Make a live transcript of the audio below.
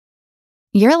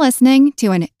You're listening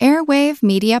to an Airwave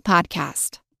Media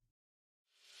Podcast.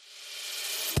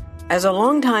 As a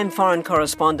longtime foreign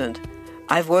correspondent,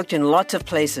 I've worked in lots of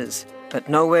places, but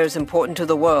nowhere as important to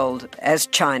the world as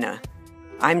China.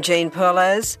 I'm Jane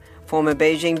Perlez, former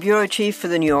Beijing bureau chief for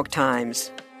the New York Times.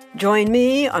 Join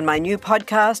me on my new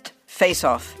podcast, Face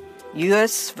Off,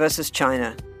 U.S. versus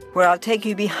China, where I'll take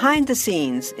you behind the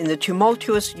scenes in the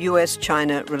tumultuous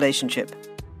U.S.-China relationship.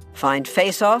 Find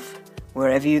Face Off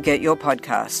wherever you get your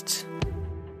podcasts.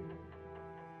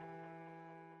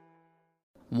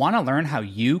 Want to learn how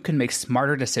you can make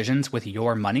smarter decisions with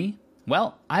your money?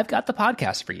 Well, I've got the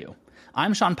podcast for you.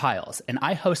 I'm Sean Piles, and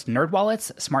I host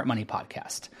NerdWallet's Smart Money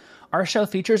Podcast. Our show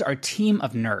features our team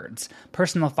of nerds,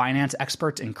 personal finance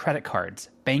experts in credit cards,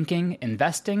 banking,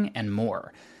 investing, and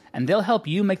more. And they'll help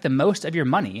you make the most of your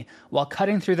money while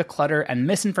cutting through the clutter and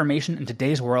misinformation in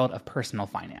today's world of personal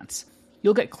finance.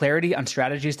 You'll get clarity on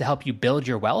strategies to help you build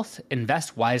your wealth,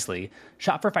 invest wisely,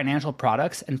 shop for financial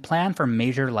products, and plan for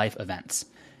major life events.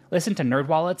 Listen to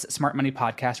NerdWallet's Smart Money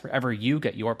Podcast wherever you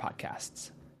get your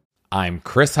podcasts. I'm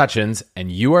Chris Hutchins,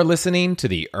 and you are listening to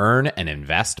the Earn and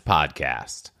Invest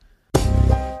podcast.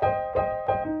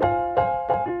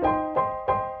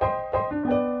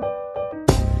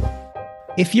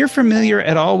 If you're familiar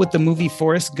at all with the movie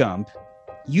Forrest Gump,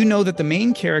 you know that the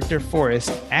main character,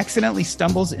 Forrest, accidentally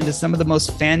stumbles into some of the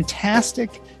most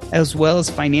fantastic as well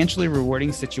as financially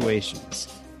rewarding situations.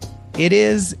 It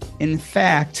is, in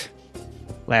fact,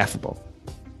 laughable.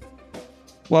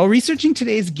 While researching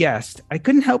today's guest, I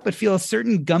couldn't help but feel a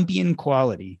certain Gumpian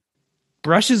quality.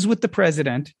 Brushes with the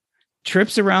president,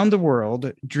 trips around the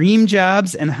world, dream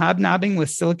jobs, and hobnobbing with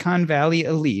Silicon Valley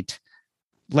elite.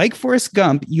 Like Forrest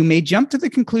Gump, you may jump to the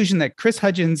conclusion that Chris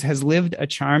Hutchins has lived a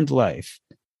charmed life.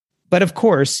 But of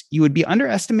course, you would be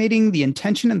underestimating the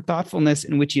intention and thoughtfulness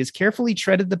in which he has carefully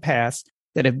treaded the paths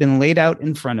that have been laid out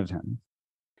in front of him.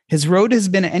 His road has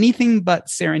been anything but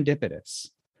serendipitous.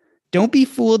 Don't be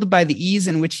fooled by the ease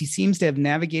in which he seems to have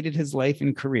navigated his life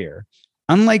and career.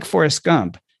 Unlike Forrest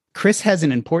Gump, Chris has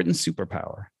an important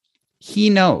superpower. He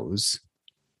knows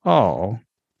all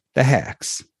the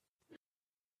hacks.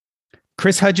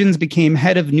 Chris Hutchins became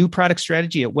head of new product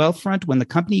strategy at Wealthfront when the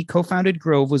company he co-founded,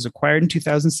 Grove, was acquired in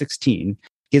 2016.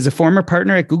 He is a former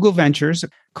partner at Google Ventures,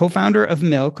 co-founder of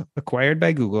Milk, acquired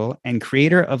by Google, and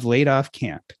creator of Laid Off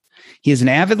Camp. He is an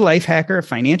avid life hacker,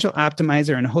 financial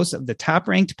optimizer, and host of the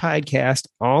top-ranked podcast,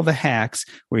 All the Hacks,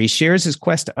 where he shares his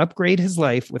quest to upgrade his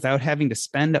life without having to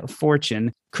spend a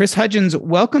fortune. Chris Hutchins,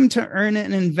 welcome to Earn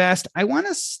and Invest. I want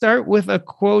to start with a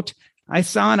quote I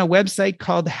saw on a website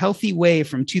called Healthy Way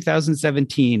from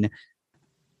 2017.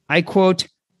 I quote,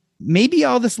 "Maybe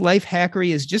all this life hackery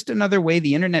is just another way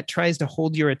the internet tries to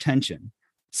hold your attention.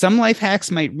 Some life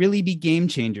hacks might really be game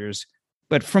changers,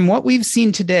 but from what we've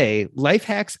seen today, life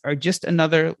hacks are just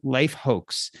another life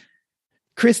hoax."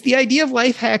 Chris, the idea of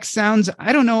life hacks sounds,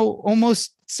 I don't know,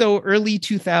 almost so early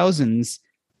 2000s.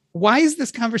 Why is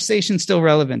this conversation still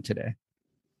relevant today?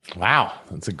 Wow,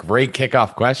 that's a great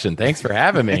kickoff question. Thanks for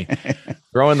having me.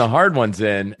 Throwing the hard ones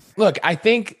in. Look, I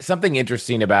think something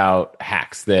interesting about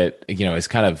hacks that, has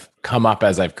kind of come up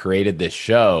as I've created this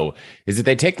show is that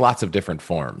they take lots of different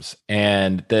forms.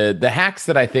 And the hacks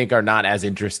that I think are not as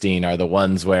interesting are the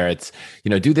ones where it's,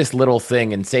 do this little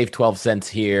thing and save 12 cents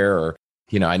here, or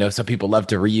I know some people love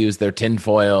to reuse their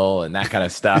tinfoil and that kind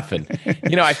of stuff. And,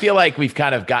 I feel like we've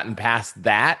kind of gotten past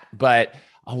that, but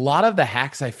a lot of the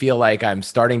hacks I feel like I'm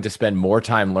starting to spend more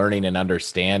time learning and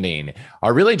understanding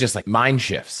are really just like mind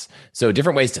shifts. So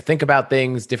different ways to think about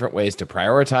things, different ways to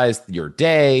prioritize your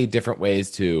day, different ways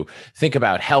to think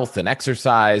about health and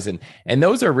exercise. And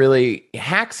those are really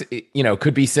hacks,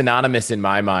 could be synonymous in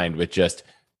my mind with just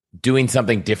doing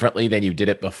something differently than you did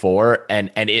it before and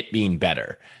it being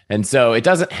better. And so it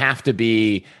doesn't have to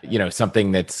be,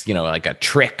 something that's, like a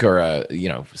trick or a,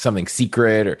 something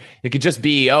secret, or it could just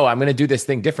be, I'm going to do this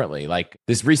thing differently. Like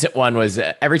this recent one was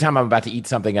every time I'm about to eat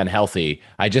something unhealthy,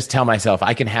 I just tell myself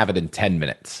I can have it in 10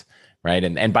 minutes. Right.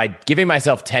 And by giving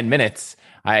myself 10 minutes,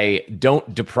 I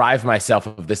don't deprive myself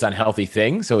of this unhealthy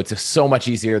thing. So it's just so much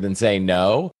easier than saying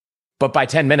no. But by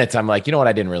 10 minutes, I'm like, you know what?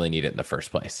 I didn't really need it in the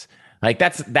first place. Like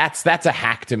that's a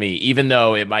hack to me, even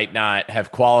though it might not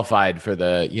have qualified for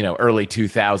the, early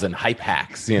 2000 hype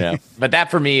hacks, but that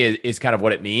for me is kind of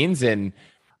what it means. And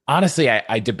honestly,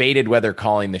 I debated whether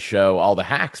calling the show All the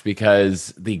Hacks,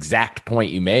 because the exact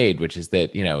point you made, which is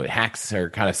that, hacks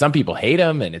are kind of, some people hate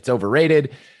them and it's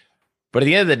overrated. But at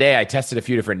the end of the day, I tested a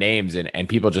few different names and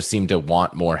people just seem to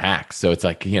want more hacks. So it's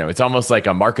like, it's almost like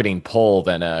a marketing pull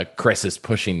than Chris is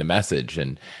pushing the message.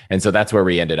 And so that's where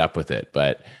we ended up with it.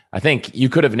 But I think you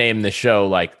could have named the show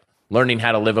like learning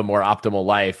how to live a more optimal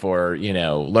life, or,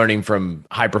 learning from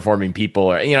high performing people,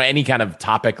 or, any kind of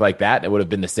topic like that, it would have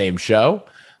been the same show.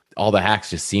 All the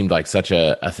hacks just seemed like such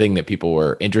a thing that people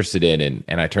were interested in.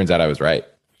 And it turns out I was right.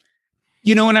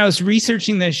 When I was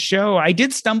researching this show, I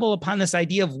did stumble upon this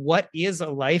idea of what is a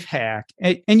life hack.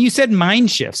 And you said mind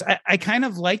shifts. I kind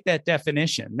of like that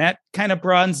definition. That kind of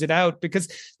broadens it out, because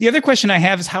the other question I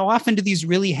have is, how often do these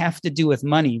really have to do with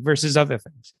money versus other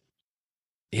things?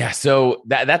 Yeah, so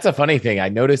that's a funny thing. I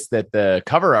noticed that the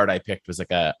cover art I picked was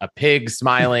like a pig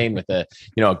smiling with a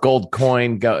gold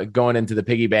coin going into the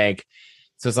piggy bank.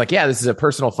 So it's like, yeah, this is a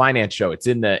personal finance show. It's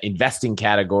in the investing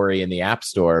category in the App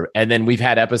Store. And then we've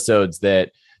had episodes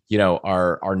that,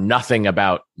 are nothing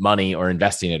about money or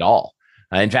investing at all.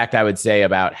 In fact, I would say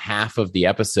about half of the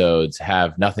episodes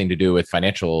have nothing to do with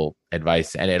financial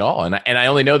advice at all. And I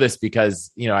only know this because,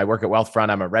 I work at Wealthfront.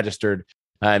 I'm a registered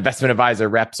investment advisor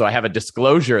rep. So I have a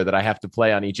disclosure that I have to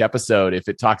play on each episode if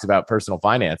it talks about personal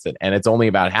finance. And it's only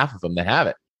about half of them that have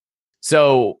it.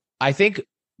 So I think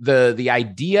the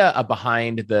idea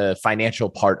behind the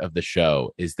financial part of the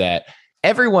show is that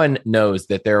everyone knows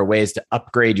that there are ways to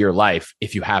upgrade your life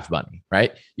if you have money,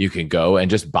 right? You can go and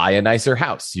just buy a nicer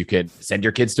house. You can send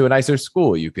your kids to a nicer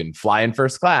school. You can fly in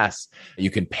first class.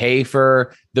 You can pay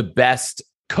for the best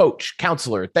coach,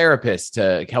 counselor, therapist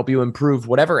to help you improve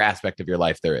whatever aspect of your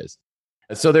life there is.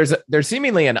 So there's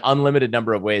seemingly an unlimited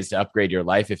number of ways to upgrade your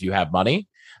life if you have money.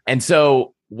 And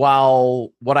so while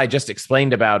what I just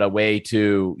explained about a way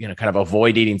to, kind of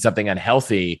avoid eating something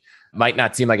unhealthy might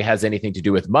not seem like it has anything to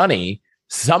do with money,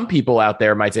 some people out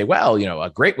there might say, well, a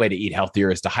great way to eat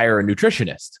healthier is to hire a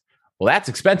nutritionist. Well, that's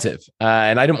expensive.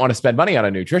 And I didn't want to spend money on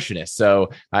a nutritionist. So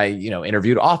I,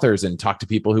 interviewed authors and talked to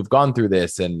people who've gone through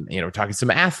this, and, talking to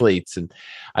some athletes. And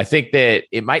I think that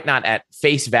it might not at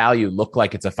face value look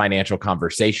like it's a financial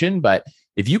conversation, but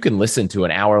if you can listen to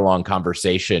an hour-long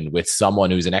conversation with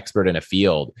someone who's an expert in a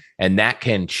field, and that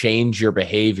can change your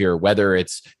behavior, whether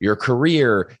it's your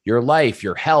career, your life,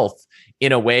 your health,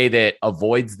 in a way that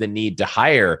avoids the need to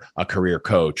hire a career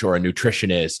coach or a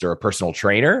nutritionist or a personal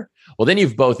trainer, well, then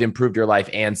you've both improved your life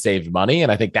and saved money.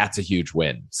 And I think that's a huge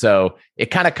win. So it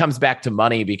kind of comes back to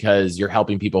money, because you're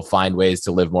helping people find ways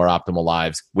to live more optimal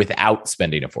lives without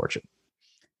spending a fortune.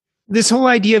 This whole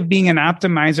idea of being an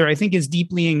optimizer, I think, is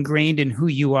deeply ingrained in who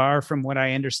you are, from what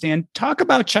I understand. Talk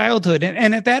about childhood.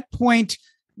 And at that point,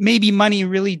 maybe money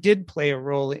really did play a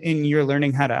role in your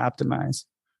learning how to optimize.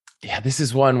 Yeah, this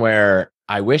is one where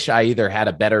I wish I either had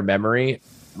a better memory.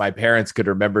 My parents could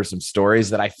remember some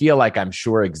stories that I feel like I'm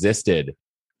sure existed.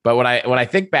 But when I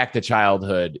think back to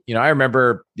childhood, I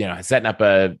remember, setting up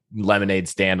a lemonade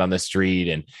stand on the street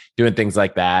and doing things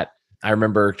like that. I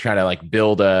remember trying to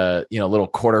build a, little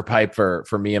quarter pipe for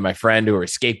me and my friend who were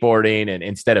skateboarding. And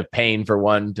instead of paying for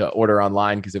one to order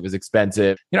online because it was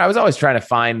expensive, I was always trying to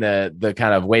find the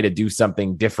kind of way to do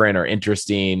something different or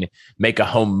interesting, make a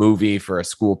home movie for a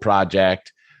school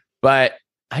project. But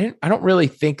I don't really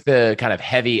think the kind of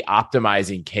heavy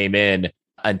optimizing came in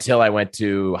until I went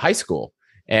to high school.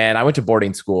 And I went to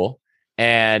boarding school,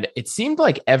 and it seemed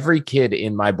like every kid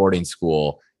in my boarding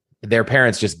school, their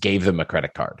parents just gave them a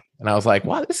credit card. And I was like,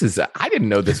 wow, I didn't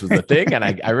know this was a thing. And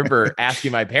I remember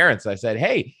asking my parents, I said,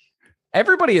 hey,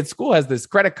 everybody at school has this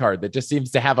credit card that just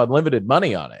seems to have unlimited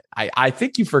money on it. I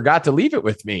think you forgot to leave it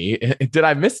with me. Did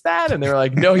I miss that? And they were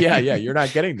like, no, yeah, you're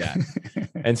not getting that.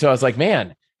 And so I was like,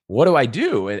 man, what do I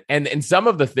do? And some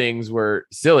of the things were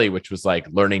silly, which was like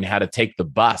learning how to take the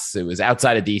bus. It was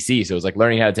outside of DC. So it was like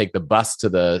learning how to take the bus to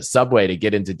the subway to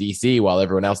get into DC while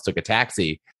everyone else took a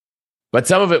taxi. But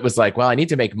some of it was like, well, I need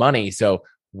to make money. So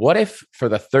what if for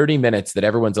the 30 minutes that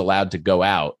everyone's allowed to go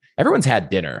out, everyone's had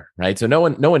dinner, right? So no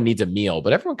one needs a meal,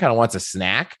 but everyone kind of wants a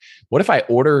snack. What if I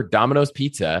order Domino's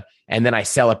pizza and then I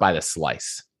sell it by the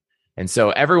slice? And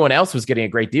so everyone else was getting a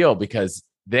great deal because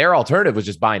their alternative was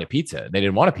just buying a pizza. They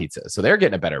didn't want a pizza. So they're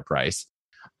getting a better price.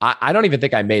 I don't even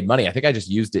think I made money. I think I just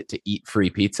used it to eat free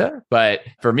pizza. But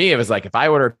for me, it was like, if I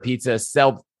order pizza,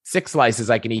 sell 6 slices,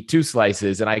 I can eat 2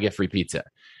 slices and I get free pizza.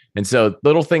 And so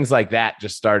little things like that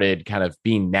just started kind of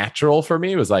being natural for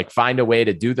me. It was like, find a way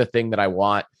to do the thing that I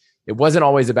want. It wasn't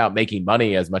always about making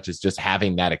money as much as just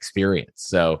having that experience.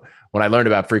 So when I learned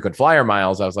about frequent flyer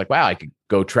miles, I was like, wow, I could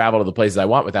go travel to the places I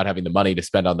want without having the money to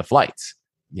spend on the flights.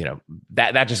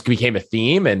 That just became a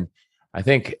theme. And I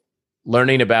think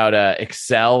learning about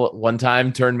Excel one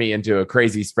time turned me into a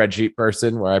crazy spreadsheet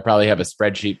person where I probably have a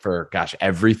spreadsheet for,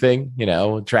 everything,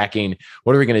 tracking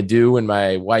what are we going to do when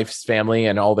my wife's family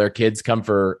and all their kids come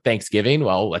for Thanksgiving?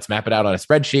 Well, let's map it out on a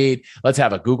spreadsheet. Let's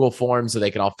have a Google form so they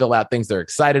can all fill out things they're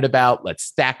excited about. Let's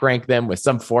stack rank them with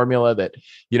some formula that,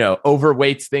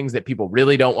 overweights things that people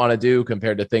really don't want to do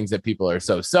compared to things that people are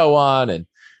so on.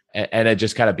 And it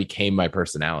just kind of became my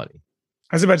personality.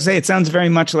 I was about to say, it sounds very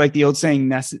much like the old saying,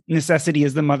 necessity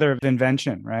is the mother of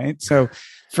invention, right? So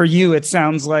for you, it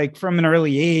sounds like from an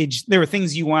early age, there were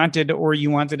things you wanted or you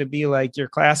wanted to be like your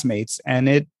classmates, and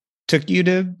it took you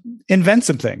to invent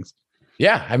some things.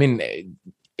 Yeah. I mean,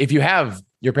 if you have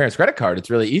your parents' credit card, it's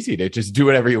really easy to just do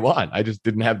whatever you want. I just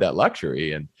didn't have that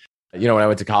luxury. And, when I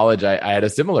went to college, I had a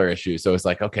similar issue. So it's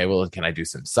like, okay, well, can I do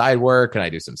some side work? Can I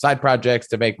do some side projects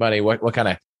to make money? What kind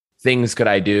of things could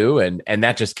I do? And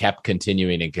that just kept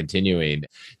continuing and continuing.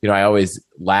 I always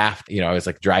laughed, I was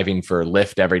like driving for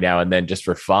Lyft every now and then just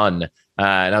for fun.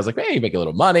 And I was like, hey, you make a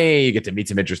little money, you get to meet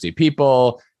some interesting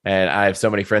people. And I have so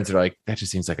many friends that are like, that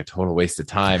just seems like a total waste of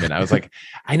time. And I was like,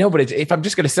 I know, but if I'm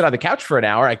just going to sit on the couch for an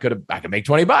hour, I could make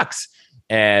 $20.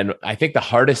 And I think the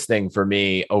hardest thing for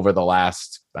me over the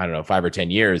last, 5 or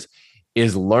 10 years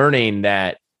is learning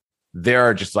that there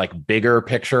are just like bigger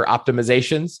picture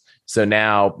optimizations. So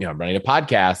now, I'm running a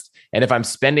podcast, and if I'm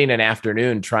spending an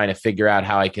afternoon trying to figure out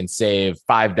how I can save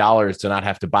 $5 to not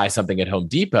have to buy something at Home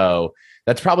Depot,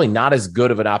 that's probably not as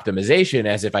good of an optimization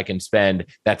as if I can spend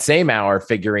that same hour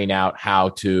figuring out how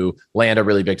to land a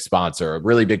really big sponsor, a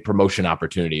really big promotion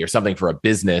opportunity, or something for a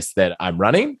business that I'm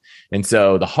running. And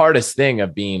so the hardest thing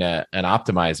of being an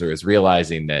optimizer is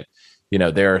realizing that,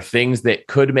 there are things that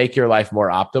could make your life more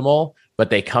optimal, but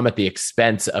they come at the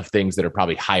expense of things that are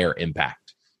probably higher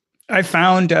impact. I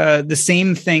found the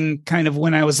same thing kind of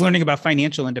when I was learning about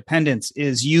financial independence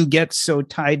is you get so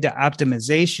tied to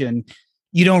optimization,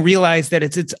 you don't realize that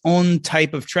it's its own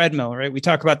type of treadmill, right? We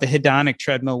talk about the hedonic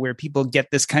treadmill where people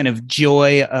get this kind of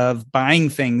joy of buying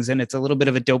things, and it's a little bit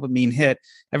of a dopamine hit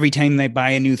every time they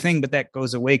buy a new thing, but that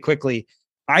goes away quickly.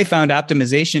 I found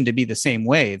optimization to be the same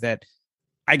way, that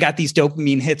I got these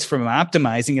dopamine hits from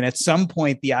optimizing. And at some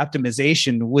point, the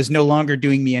optimization was no longer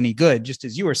doing me any good. Just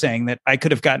as you were saying, that I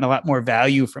could have gotten a lot more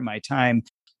value from my time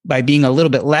by being a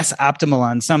little bit less optimal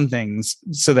on some things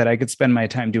so that I could spend my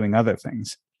time doing other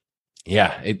things.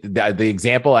 Yeah. The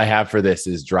example I have for this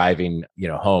is driving,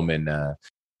 home in a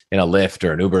Lyft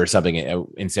or an Uber or something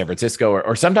in San Francisco,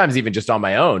 or sometimes even just on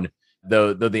my own,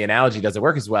 though the analogy doesn't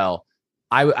work as well.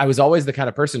 I was always the kind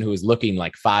of person who was looking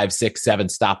like 5, 6, 7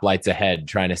 stoplights ahead,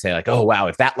 trying to say like, oh, wow,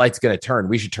 if that light's going to turn,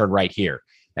 we should turn right here.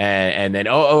 And then,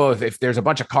 if there's a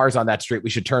bunch of cars on that street, we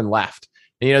should turn left.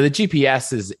 And, the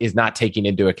GPS is not taking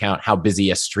into account how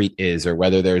busy a street is or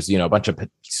whether there's, a bunch of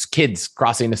kids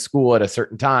crossing the school at a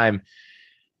certain time.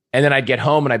 And then I'd get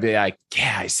home and I'd be like,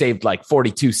 yeah, I saved like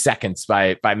 42 seconds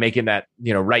by making that,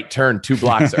 right turn 2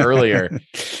 blocks earlier.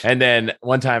 And then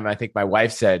one time I think my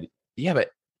wife said, yeah, but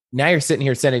now you're sitting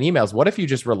here sending emails. What if you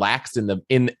just relaxed in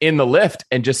the lift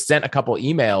and just sent a couple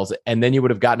emails, and then you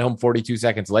would have gotten home 42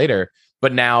 seconds later,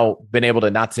 but now been able to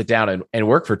not sit down and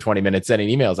work for 20 minutes sending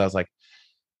emails. I was like,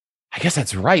 I guess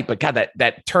that's right. But God,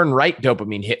 that turn right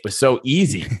dopamine hit was so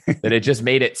easy that it just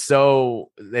made it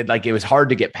so that like it was hard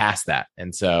to get past that.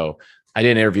 And so I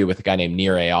did an interview with a guy named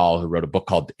Nir Eyal who wrote a book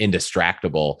called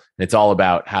Indistractable. And it's all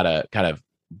about how to kind of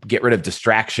get rid of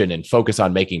distraction and focus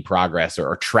on making progress,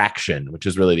 or traction, which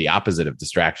is really the opposite of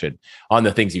distraction, on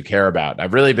the things you care about.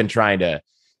 I've really been trying to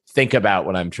think about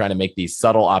when I'm trying to make these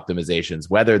subtle optimizations,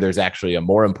 whether there's actually a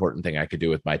more important thing I could do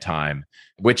with my time,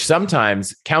 which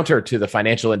sometimes, counter to the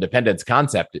financial independence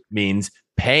concept, means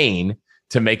paying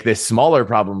to make this smaller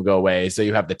problem go away so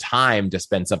you have the time to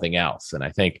spend something else. And I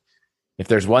think if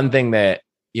there's one thing that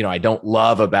I don't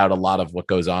love about a lot of what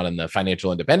goes on in the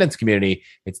financial independence community,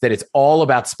 it's that it's all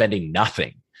about spending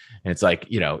nothing. And it's like,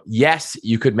 yes,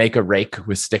 you could make a rake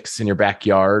with sticks in your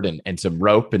backyard and some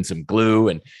rope and some glue.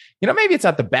 And, maybe it's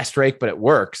not the best rake, but it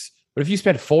works. But if you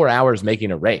spend 4 hours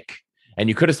making a rake, and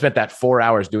you could have spent that 4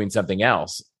 hours doing something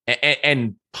else,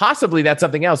 and possibly that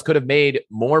something else could have made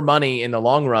more money in the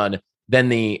long run than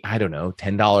the,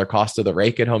 $10 cost of the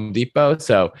rake at Home Depot.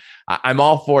 So I'm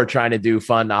all for trying to do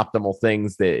fun, optimal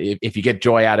things that if you get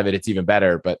joy out of it, it's even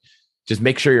better. But just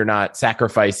make sure you're not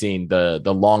sacrificing the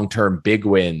long-term big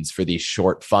wins for these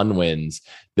short, fun wins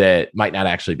that might not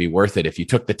actually be worth it if you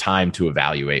took the time to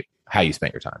evaluate how you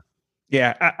spent your time.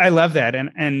 Yeah, I love that.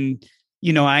 And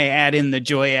I add in the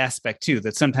joy aspect too,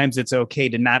 that sometimes it's okay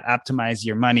to not optimize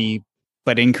your money,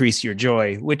 but increase your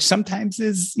joy, which sometimes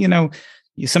is,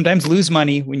 you sometimes lose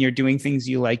money when you're doing things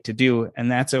you like to do, and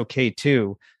that's okay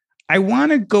too. I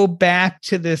want to go back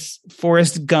to this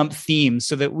Forrest Gump theme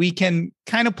so that we can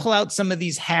kind of pull out some of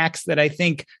these hacks that I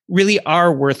think really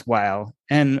are worthwhile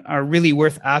and are really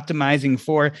worth optimizing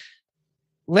for.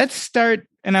 Let's start,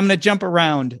 and I'm going to jump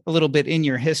around a little bit in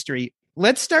your history.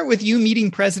 Let's start with you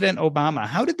meeting President Obama.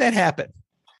 How did that happen?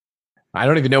 I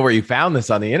don't even know where you found this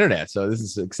on the internet, so this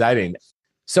is exciting.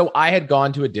 So I had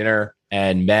gone to a dinner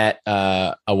and met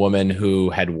a woman who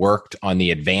had worked on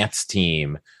the advance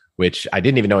team, which I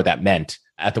didn't even know what that meant,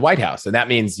 at the White House. And that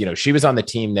means, she was on the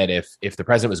team that if the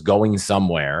president was going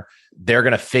somewhere, they're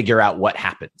going to figure out what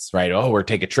happens, right? Oh, we're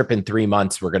taking a trip in 3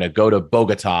 months. We're going to go to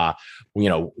Bogota,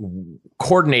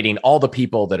 coordinating all the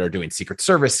people that are doing Secret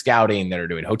Service scouting, that are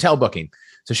doing hotel booking.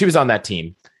 So she was on that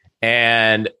team.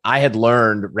 And I had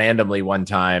learned randomly one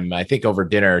time, I think over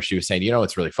dinner, she was saying,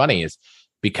 what's really funny is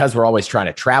because we're always trying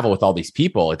to travel with all these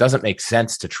people, it doesn't make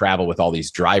sense to travel with all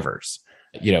these drivers.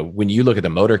 When you look at the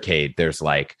motorcade, there's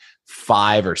like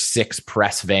 5 or 6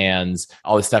 press vans,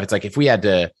 all this stuff. It's like if we had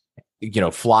to,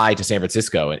 fly to San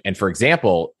Francisco. And for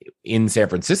example, in San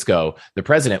Francisco, the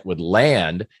president would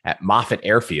land at Moffett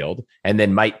Airfield and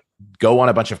then might go on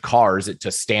a bunch of cars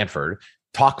to Stanford,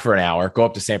 talk for an hour, go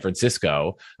up to San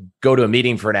Francisco, go to a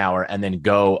meeting for an hour, and then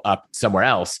go up somewhere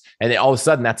else. And then all of a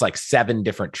sudden, that's like 7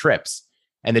 different trips.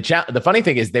 And the funny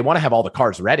thing is they want to have all the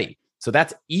cars ready. So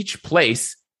that's each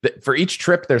place. For each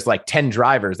trip, there's like 10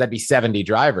 drivers. That'd be 70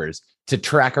 drivers to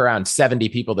track around 70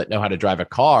 people that know how to drive a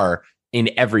car in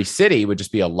every city would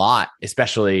just be a lot,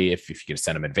 especially if you could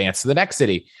send them advance to the next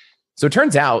city. So it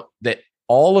turns out that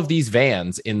all of these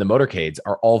vans in the motorcades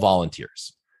are all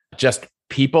volunteers, just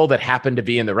people that happen to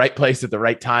be in the right place at the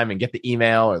right time and get the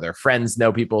email, or their friends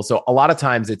know people. So a lot of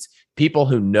times it's people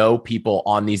who know people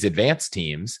on these advance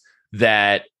teams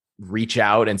that reach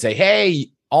out and say, hey,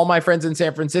 all my friends in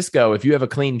San Francisco, if you have a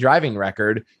clean driving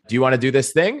record, do you want to do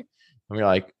this thing? And we're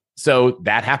like, so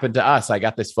that happened to us. I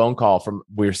got this phone call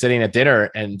we were sitting at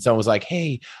dinner and someone was like,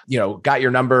 hey, got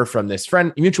your number from this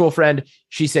mutual friend.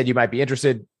 She said, you might be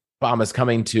interested. Obama's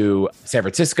coming to San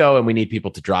Francisco and we need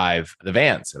people to drive the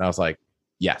vans. And I was like,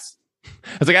 yes.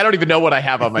 I was like, I don't even know what I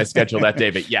have on my schedule that day,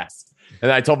 but yes. And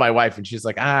then I told my wife and she's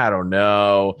like, I don't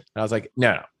know. And I was like,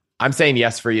 no, I'm saying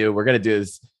yes for you. We're going to do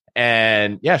this.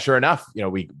 And yeah, sure enough,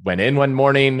 we went in one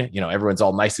morning, everyone's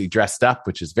all nicely dressed up,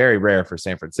 which is very rare for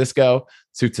San Francisco,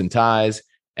 suits and ties.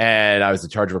 And I was in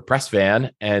charge of a press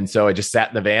van. And so I just sat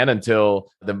in the van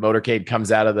until the motorcade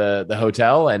comes out of the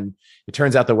hotel. And it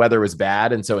turns out the weather was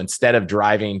bad. And so instead of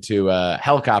driving to a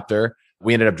helicopter,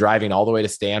 we ended up driving all the way to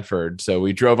Stanford. So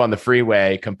we drove on the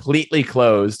freeway, completely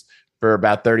closed for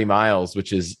about 30 miles,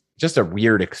 which is just a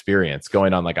weird experience,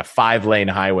 going on like a 5-lane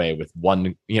highway with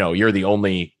one, you're the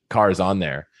only cars on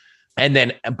there. And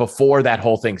then before that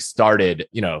whole thing started,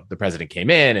 the president came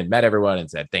in and met everyone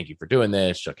and said, thank you for doing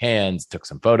this, shook hands, took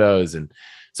some photos. And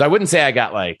so I wouldn't say I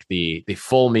got like the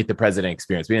full meet the president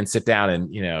experience. We didn't sit down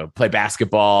and, play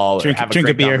basketball or drink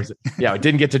a beer. Yeah, I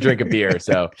didn't get to drink a beer.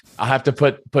 So I'll have to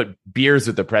put beers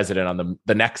with the president on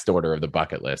the next order of the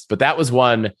bucket list. But that was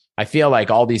one. I feel like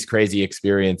all these crazy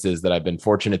experiences that I've been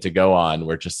fortunate to go on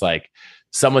were just like,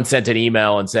 someone sent an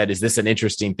email and said, is this an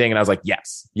interesting thing? And I was like,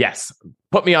 yes,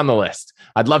 put me on the list.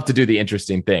 I'd love to do the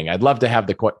interesting thing. I'd love to have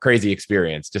the crazy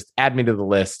experience. Just add me to the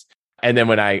list. And then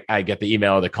when I get the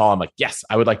email or the call, I'm like, yes,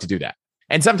 I would like to do that.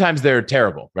 And sometimes they're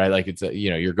terrible, right? Like it's,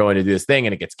 you're going to do this thing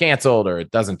and it gets canceled or it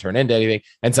doesn't turn into anything.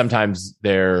 And sometimes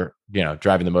they're,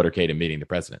 driving the motorcade and meeting the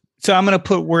president. So I'm going to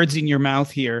put words in your mouth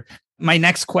here. My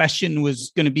next question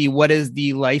was going to be, what is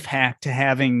the life hack to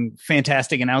having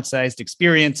fantastic and outsized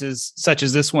experiences such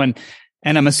as this one?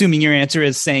 And I'm assuming your answer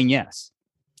is saying yes.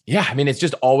 Yeah. I mean, it's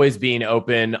just always being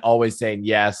open, always saying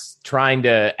yes, trying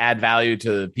to add value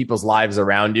to people's lives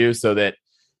around you so that,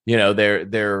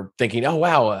 they're thinking, oh,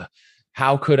 wow,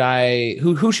 how could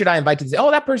who should I invite to say, oh,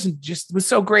 that person just was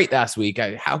so great last week.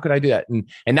 How could I do that? And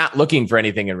not looking for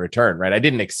anything in return, right? I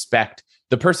didn't expect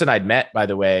the person I'd met, by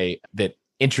the way, that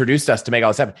introduced us to make all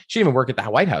this happen. She didn't even work at the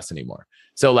White House anymore.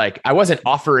 So like I wasn't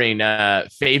offering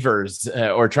favors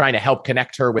or trying to help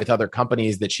connect her with other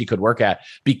companies that she could work at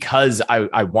because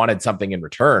I wanted something in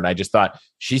return. I just thought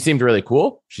she seemed really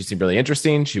cool. She seemed really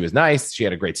interesting. She was nice. She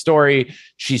had a great story.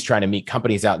 She's trying to meet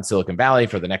companies out in Silicon Valley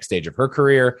for the next stage of her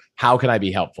career. How can I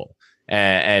be helpful?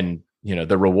 And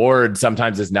the reward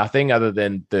sometimes is nothing other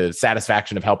than the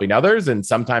satisfaction of helping others. And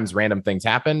sometimes random things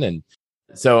happen. And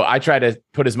so I try to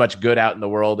put as much good out in the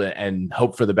world and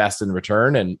hope for the best in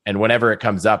return. And whenever it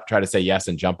comes up, try to say yes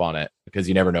and jump on it because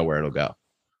you never know where it'll go.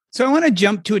 So I want to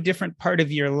jump to a different part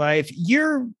of your life.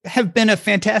 You have been a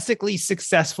fantastically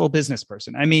successful business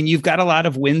person. I mean, you've got a lot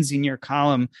of wins in your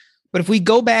column, But if we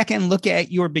go back and look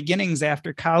at your beginnings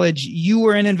after college, you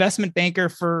were an investment banker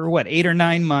for 8 or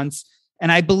 9 months.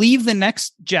 And I believe the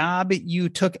next job you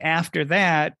took after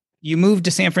that, you moved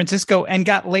to San Francisco and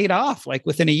got laid off like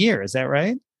within a year. Is that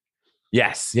right?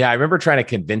 Yes. Yeah. I remember trying to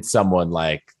convince someone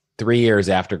like 3 years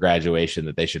after graduation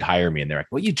that they should hire me. And they're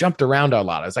like, well, you jumped around a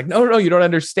lot. I was like, no, you don't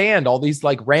understand. All these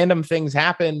like random things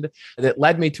happened that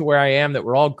led me to where I am that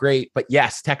were all great. But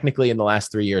yes, technically in the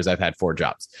last 3 years, I've had 4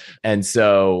 jobs. And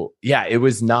so, yeah, it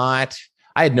was not,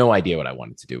 I had no idea what I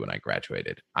wanted to do when I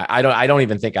graduated. I don't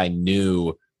even think I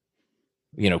knew,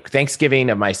 Thanksgiving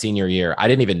of my senior year, I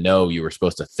didn't even know you were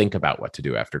supposed to think about what to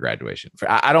do after graduation.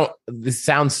 This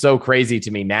sounds so crazy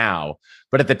to me now,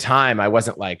 but at the time I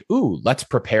wasn't like, ooh, let's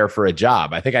prepare for a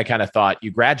job. I think I kind of thought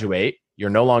you graduate, you're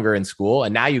no longer in school,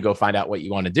 and now you go find out what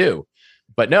you want to do.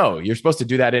 But no, you're supposed to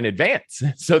do that in advance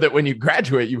so that when you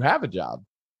graduate, you have a job.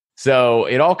 So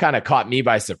it all kind of caught me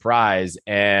by surprise.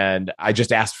 And I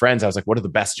just asked friends, I was like, what are the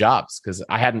best jobs? Because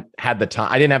I hadn't had the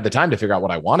time. I didn't have the time to figure out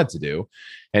what I wanted to do.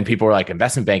 And people were like,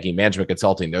 investment banking, management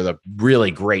consulting, they're the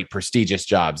really great, prestigious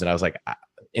jobs. And I was like,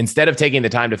 instead of taking the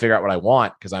time to figure out what I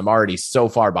want, because I'm already so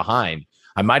far behind,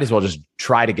 I might as well just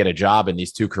try to get a job in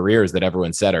these 2 careers that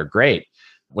everyone said are great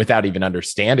without even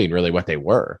understanding really what they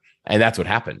were. And that's what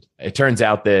happened. It turns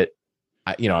out that,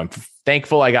 I'm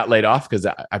thankful I got laid off because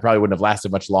I probably wouldn't have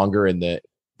lasted much longer in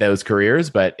those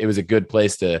careers, but it was a good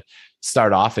place to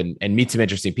start off and meet some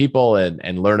interesting people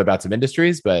and learn about some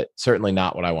industries, but certainly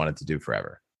not what I wanted to do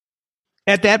forever.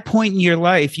 At that point in your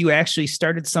life, you actually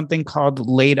started something called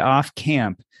Laid Off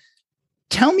Camp.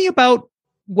 Tell me about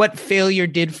what failure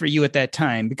did for you at that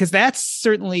time, because that's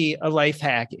certainly a life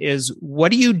hack is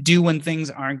what do you do when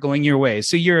things aren't going your way?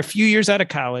 So you're a few years out of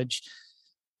college.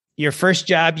 Your first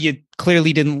job, you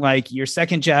clearly didn't like. Your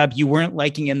second job, you weren't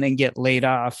liking and then get laid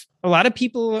off. A lot of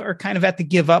people are kind of at the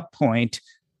give up point.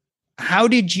 How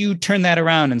did you turn that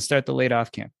around and start the Laid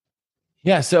Off Camp?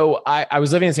 Yeah. So I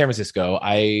was living in San Francisco.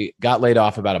 I got laid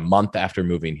off about a month after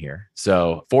moving here.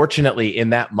 So fortunately in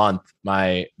that month,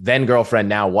 my then girlfriend,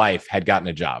 now wife, had gotten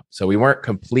a job. So we weren't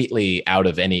completely out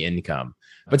of any income.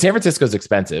 But San Francisco is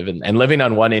expensive and living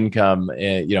on one income,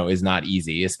 is not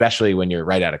easy, especially when you're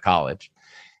right out of college.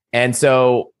 And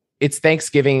so it's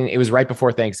Thanksgiving. It was right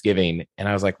before Thanksgiving. And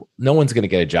I was like, no one's going to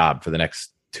get a job for the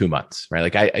next 2 months, right?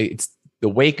 Like it's the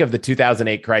wake of the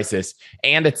 2008 crisis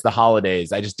and it's the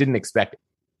holidays. I just didn't expect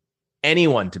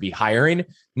anyone to be hiring,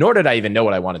 nor did I even know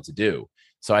what I wanted to do.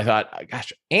 So I thought,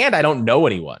 gosh, and I don't know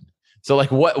anyone. So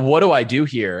like, what do I do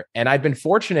here? And I've been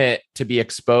fortunate to be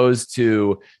exposed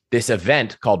to this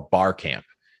event called Bar Camp,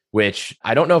 which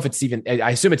I don't know if it's even,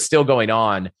 I assume it's still going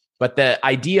on, but the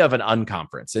idea of an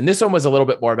unconference, and this one was a little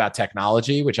bit more about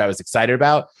technology, which I was excited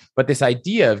about, but this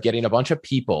idea of getting a bunch of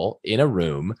people in a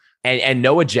room and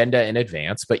no agenda in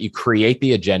advance, but you create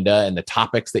the agenda and the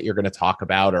topics that you're going to talk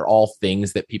about are all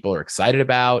things that people are excited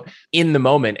about in the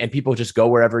moment. And people just go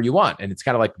wherever you want. And it's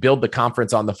kind of like build the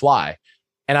conference on the fly.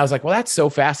 And I was like, well, that's so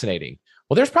fascinating.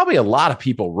 Well, there's probably a lot of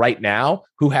people right now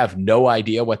who have no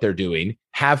idea what they're doing,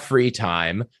 have free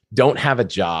time, don't have a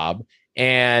job.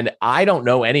 And I don't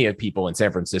know any of people in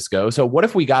San Francisco. So what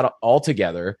if we got all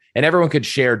together and everyone could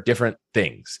share different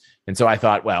things? And so I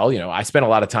thought, well, I spent a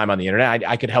lot of time on the internet.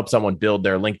 I could help someone build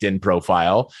their LinkedIn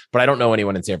profile, but I don't know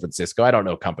anyone in San Francisco. I don't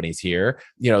know companies here.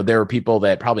 There were people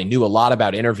that probably knew a lot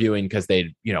about interviewing because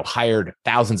they, hired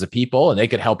thousands of people and they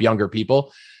could help younger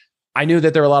people. I knew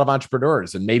that there were a lot of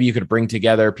entrepreneurs and maybe you could bring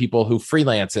together people who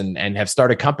freelance and have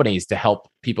started companies to help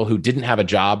people who didn't have a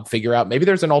job figure out maybe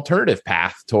there's an alternative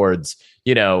path towards,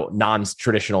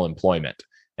 non-traditional employment.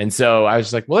 And so I was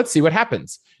just like, well, let's see what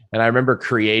happens. And I remember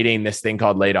creating this thing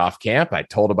called Laid Off Camp. I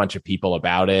told a bunch of people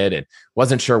about it and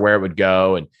wasn't sure where it would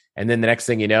go. And then the next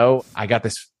thing you know, I got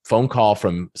this phone call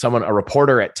from someone, a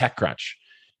reporter at TechCrunch.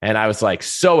 And I was like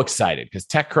so excited because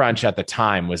TechCrunch at the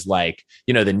time was like,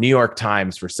 the New York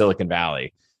Times for Silicon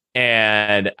Valley.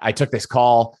 And I took this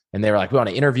call and they were like, we want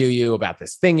to interview you about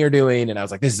this thing you're doing. And I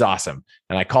was like, this is awesome.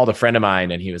 And I called a friend of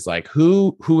mine and he was like,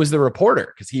 who was the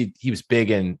reporter? Because he was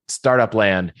big in startup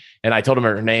land. And I told him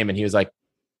her name and he was like,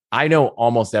 I know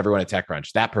almost everyone at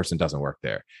TechCrunch. That person doesn't work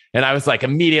there. And I was like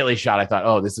immediately shocked. I thought,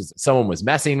 oh, someone was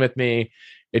messing with me.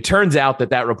 It turns out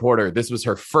that reporter, this was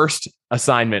her first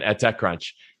assignment at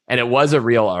TechCrunch. And it was a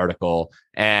real article.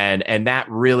 And that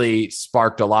really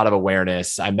sparked a lot of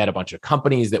awareness. I met a bunch of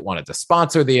companies that wanted to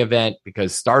sponsor the event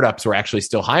because startups were actually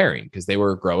still hiring because they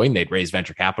were growing. They'd raised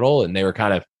venture capital and they were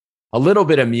kind of a little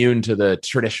bit immune to the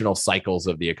traditional cycles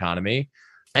of the economy.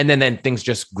 And then things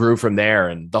just grew from there.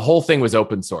 And the whole thing was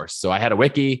open source. So I had a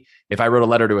wiki. If I wrote a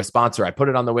letter to a sponsor, I put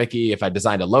it on the wiki. If I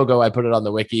designed a logo, I put it on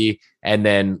the wiki, and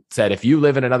then said, if you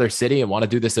live in another city and want to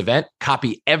do this event,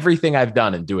 copy everything I've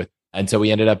done and do it. And so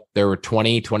we ended up, there were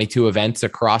 22 events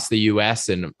across the US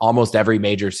in almost every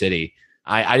major city.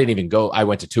 I didn't even go. I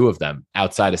went to 2 of them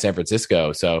outside of San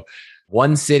Francisco. So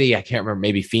one city, I can't remember,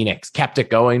 maybe Phoenix, kept it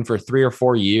going for 3 or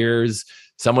 4 years.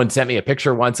 Someone sent me a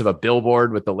picture once of a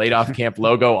billboard with the Laid Off Camp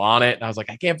logo on it. And I was like,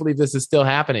 I can't believe this is still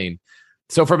happening.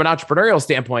 So from an entrepreneurial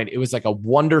standpoint, it was like a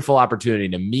wonderful opportunity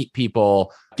to meet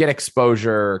people, get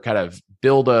exposure, kind of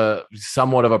build a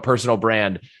somewhat of a personal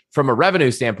brand. From a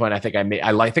revenue standpoint, I think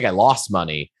I lost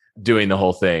money doing the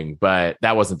whole thing, but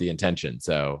that wasn't the intention.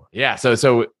 So yeah,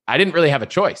 so I didn't really have a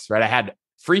choice, right? I had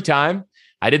free time.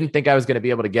 I didn't think I was going to be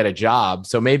able to get a job.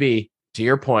 So maybe to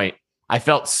your point, it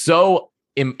felt so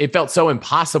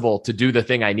impossible to do the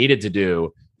thing I needed to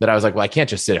do that I was like, well, I can't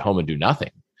just sit at home and do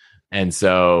nothing. And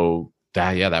so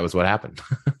that was what happened.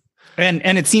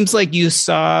 And it seems like you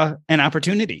saw an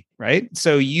opportunity, right?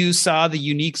 So you saw the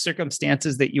unique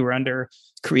circumstances that you were under,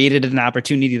 created an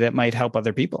opportunity that might help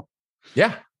other people.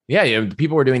 Yeah. Yeah.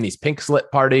 People were doing these pink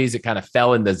slip parties. It kind of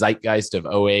fell in the zeitgeist of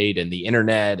 2008 and the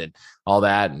internet and all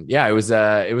that. And yeah, it was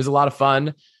a lot of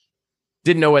fun.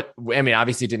 Didn't know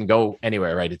obviously it didn't go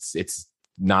anywhere, right? It's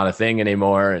not a thing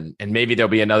anymore. And maybe there'll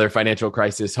be another financial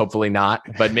crisis. Hopefully not,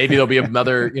 but maybe there'll be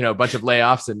another, bunch of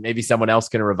layoffs and maybe someone else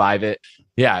can revive it.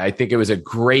 Yeah. I think it was a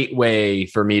great way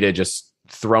for me to just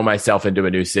throw myself into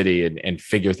a new city and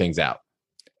figure things out.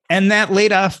 And that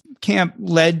Laid Off Camp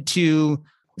led to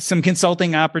some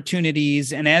consulting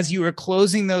opportunities. And as you were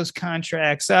closing those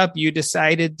contracts up, you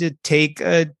decided to take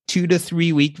a 2 to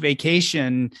 3 week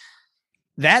vacation.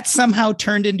 That somehow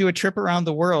turned into a trip around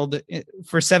the world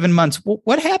for 7 months.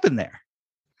 What happened there?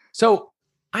 So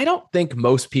I don't think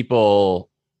most people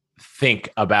think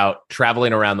about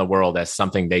traveling around the world as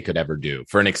something they could ever do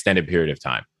for an extended period of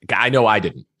time. I know I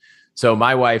didn't. So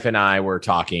my wife and I were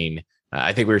talking.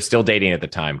 I think we were still dating at the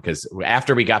time, because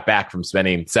after we got back from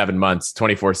spending 7 months,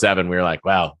 24/7, we were like,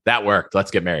 wow, that worked.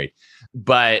 Let's get married.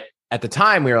 But at the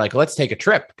time, we were like, let's take a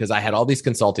trip, because I had all these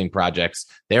consulting projects.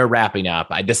 They were wrapping up.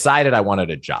 I decided I wanted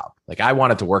a job. Like, I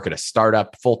wanted to work at a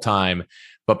startup full time.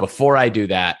 But before I do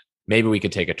that, maybe we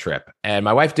could take a trip. And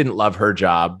my wife didn't love her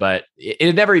job, but it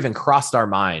had never even crossed our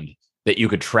mind that you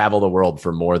could travel the world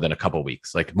for more than a couple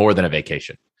weeks, like more than a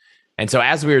vacation. And so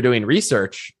as we were doing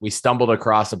research, we stumbled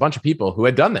across a bunch of people who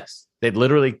had done this. They'd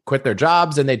literally quit their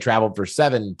jobs and they'd traveled for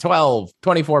 7, 12,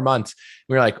 24 months.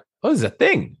 We were like, oh, this is a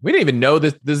thing. We didn't even know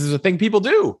this is a thing people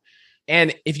do.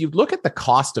 And if you look at the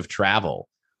cost of travel,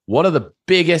 one of the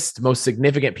biggest, most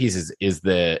significant pieces is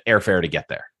the airfare to get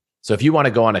there. So if you want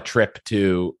to go on a trip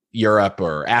to Europe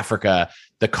or Africa,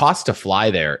 the cost to fly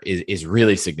there is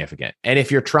really significant. And if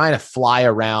you're trying to fly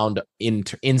around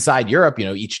inside Europe,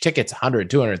 each ticket's $100,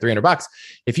 $200, $300.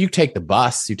 If you take the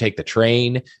bus, you take the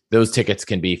train, those tickets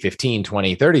can be $15,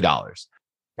 $20, $30.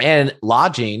 And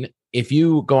lodging, if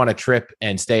you go on a trip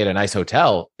and stay at a nice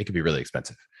hotel, it can be really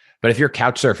expensive. But if you're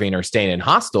couch surfing or staying in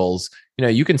hostels,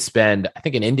 you can spend, I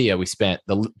think in India, we spent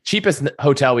the cheapest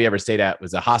hotel we ever stayed at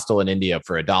was a hostel in India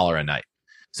for $1 a night.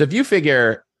 So if you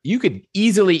figure you could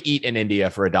easily eat in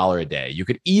India for $1 a day, you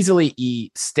could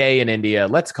easily stay in India,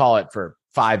 let's call it for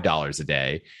 $5 a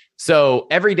day. So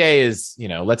every day is,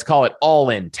 let's call it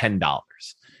all in $10.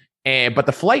 But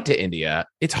the flight to India,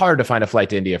 it's hard to find a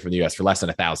flight to India from the US for less than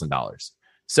 $1,000.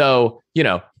 So,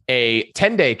 a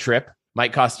 10-day trip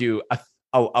might cost you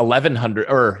 $1,100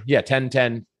 or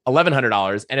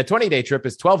 $1,100, and a 20-day trip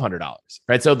is $1,200,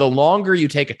 right? So the longer you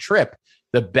take a trip,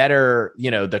 the better,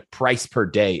 the price per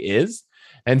day is.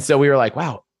 And so we were like,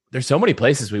 wow, there's so many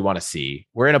places we want to see.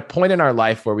 We're in a point in our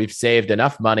life where we've saved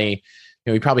enough money.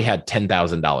 We probably had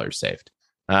 $10,000 saved.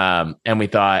 And we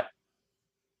thought,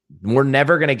 we're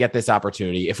never going to get this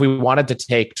opportunity. If we wanted to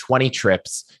take 20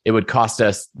 trips, it would cost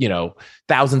us,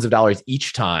 thousands of dollars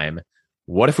each time.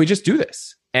 What if we just do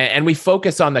this? And we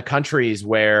focus on the countries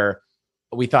where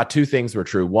we thought 2 things were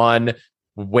true. One,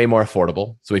 way more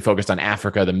affordable. So we focused on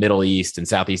Africa, the Middle East, and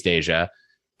Southeast Asia.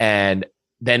 And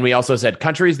then we also said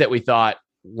countries that we thought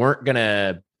weren't going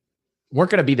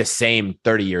to be the same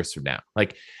 30 years from now.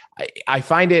 Like, I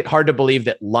find it hard to believe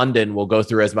that London will go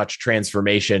through as much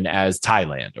transformation as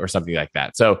Thailand or something like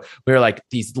that. So we were like,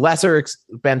 these lesser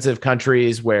expensive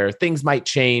countries where things might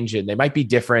change and they might be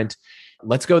different.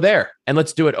 Let's go there and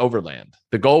let's do it overland.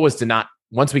 The goal was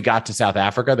once we got to South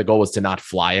Africa, the goal was to not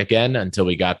fly again until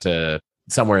we got to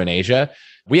somewhere in Asia.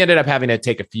 We ended up having to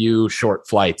take a few short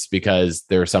flights because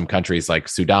there are some countries like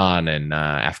Sudan and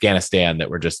Afghanistan that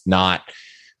were just not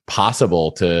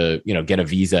possible to, get a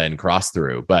visa and cross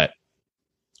through. But,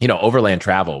 overland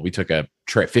travel, we took a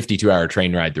 52-hour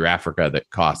train ride through Africa that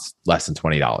cost less than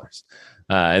 $20.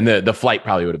 And the flight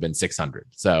probably would have been $600.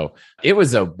 So it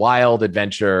was a wild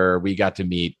adventure. We got to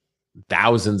meet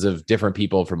thousands of different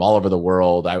people from all over the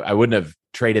world. I wouldn't have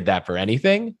traded that for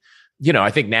anything.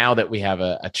 I think now that we have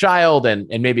a child and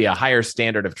maybe a higher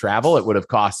standard of travel, it would have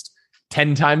cost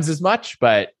 10 times as much.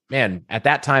 But man, at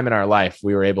that time in our life,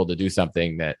 we were able to do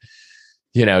something that,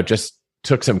 just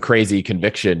took some crazy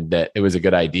conviction that it was a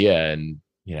good idea. And,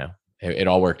 it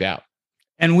all worked out.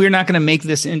 And we're not going to make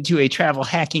this into a travel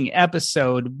hacking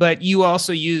episode, but you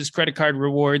also use credit card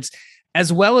rewards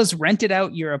as well as rented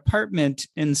out your apartment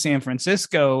in San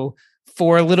Francisco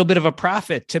for a little bit of a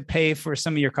profit to pay for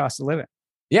some of your cost of living.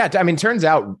 Yeah. I mean, turns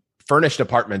out furnished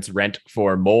apartments rent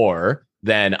for more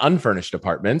than unfurnished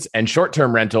apartments, and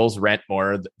short-term rentals rent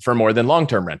more than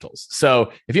long-term rentals.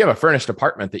 So if you have a furnished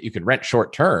apartment that you can rent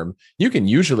short-term, you can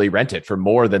usually rent it for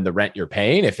more than the rent you're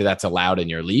paying if that's allowed in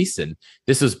your lease. And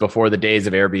this was before the days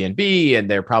of Airbnb, and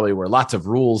there probably were lots of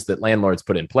rules that landlords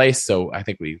put in place. So I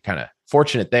think we kind of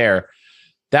fortunate there.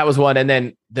 That was one. And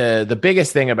then the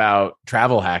biggest thing about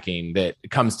travel hacking that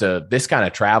comes to this kind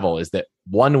of travel is that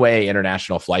one-way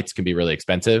international flights can be really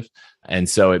expensive. And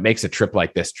so it makes a trip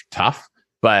like this tough.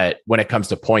 But when it comes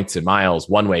to points and miles,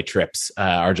 one-way trips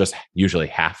are just usually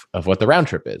half of what the round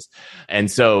trip is.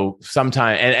 And so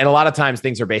sometimes, and a lot of times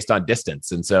things are based on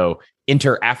distance. And so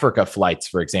inter-Africa flights,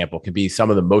 for example, can be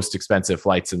some of the most expensive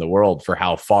flights in the world for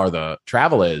how far the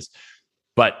travel is.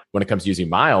 But when it comes to using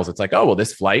miles, it's like, oh, well,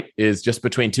 this flight is just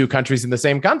between two countries in the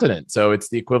same continent. So it's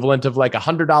the equivalent of like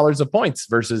 $100 of points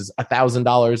versus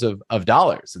 $1,000 of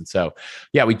dollars. And so,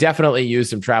 yeah, we definitely use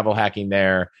some travel hacking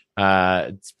there.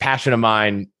 It's a passion of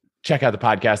mine. Check out the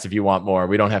podcast if you want more.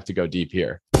 We don't have to go deep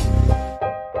here.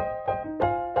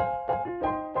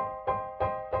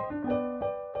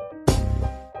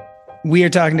 We are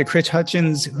talking to Chris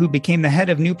Hutchins, who became the head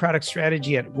of new product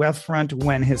strategy at Wealthfront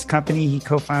when his company he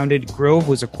co-founded, Grove,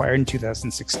 was acquired in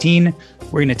 2016.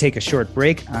 We're going to take a short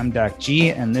break. I'm Doc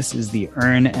G, and this is the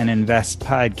Earn and Invest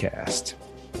podcast.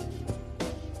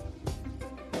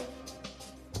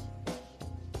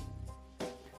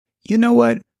 You know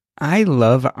what? I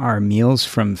love our meals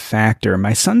from Factor.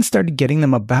 My son started getting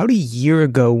them about a year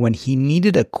ago when he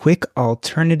needed a quick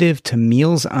alternative to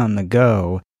meals on the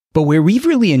go. But where we've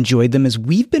really enjoyed them is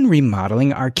we've been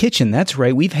remodeling our kitchen. That's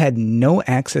right. We've had no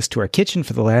access to our kitchen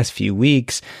for the last few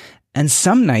weeks. And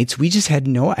some nights we just had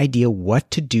no idea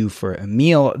what to do for a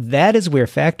meal. That is where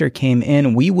Factor came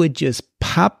in. We would just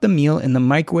pop the meal in the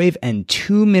microwave, and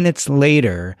 2 minutes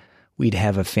later, we'd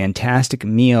have a fantastic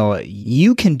meal.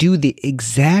 You can do the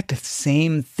exact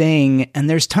same thing, and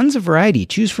there's tons of variety.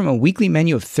 Choose from a weekly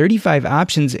menu of 35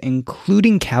 options,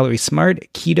 including Calorie Smart,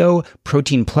 Keto,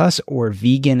 Protein Plus, or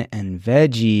Vegan and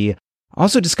Veggie.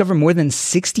 Also discover more than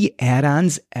 60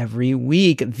 add-ons every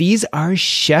week. These are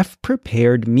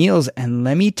chef-prepared meals, and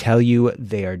let me tell you,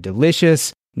 they are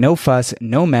delicious. No fuss,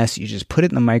 no mess. You just put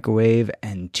it in the microwave,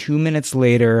 and 2 minutes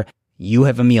later, you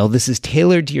have a meal. This is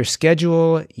tailored to your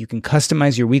schedule. You can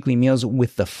customize your weekly meals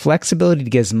with the flexibility to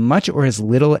get as much or as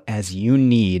little as you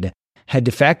need. Head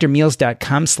to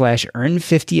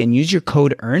factormeals.com/earn50 and use your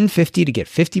code earn50 to get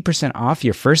 50% off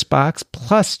your first box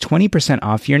plus 20%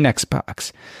 off your next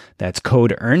box. That's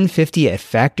code earn50 at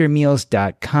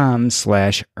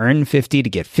factormeals.com/earn50 to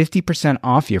get 50%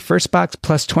 off your first box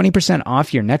plus 20%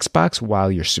 off your next box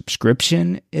while your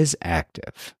subscription is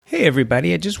active. Hey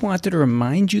everybody, I just wanted to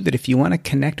remind you that if you want to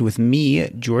connect with me,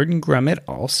 Jordan Grumet,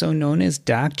 also known as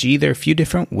Doc G, there are a few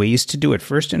different ways to do it.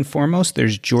 First and foremost,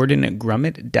 there's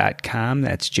jordangrumet.com.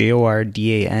 That's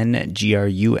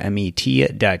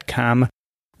JORDANGRUMET.com.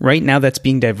 Right now, that's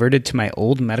being diverted to my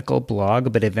old medical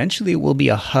blog, but eventually it will be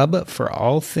a hub for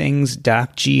all things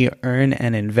Doc G, Earn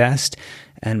and Invest,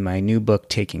 and my new book,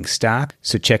 Taking Stock.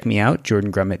 So check me out,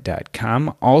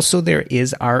 jordangrumet.com. Also, there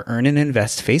is our Earn and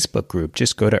Invest Facebook group.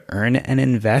 Just go to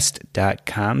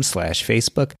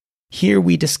earnandinvest.com/Facebook. Here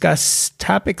we discuss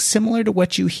topics similar to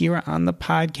what you hear on the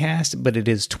podcast, but it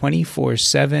is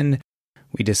 24/7.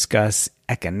 We discuss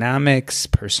economics,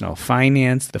 personal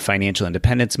finance, the financial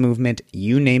independence movement,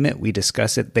 you name it, we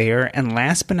discuss it there. And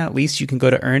last but not least, you can go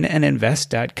to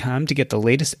earnandinvest.com to get the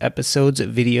latest episodes,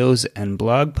 videos, and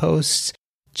blog posts.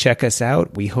 Check us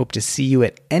out. We hope to see you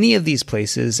at any of these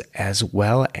places, as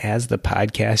well as the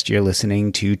podcast you're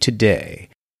listening to today.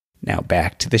 Now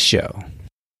back to the show.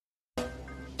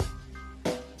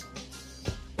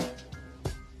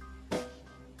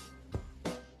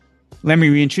 Let me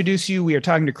reintroduce you. We are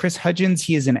talking to Chris Hutchins.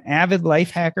 He is an avid life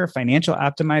hacker, financial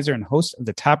optimizer, and host of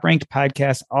the top-ranked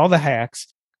podcast, All the Hacks.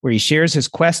 where he shares his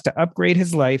quest to upgrade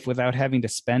his life without having to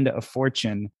spend a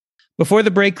fortune. Before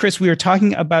the break, Chris, we were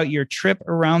talking about your trip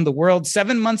around the world.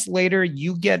 7 months later,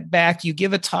 you get back, you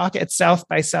give a talk at South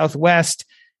by Southwest,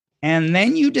 and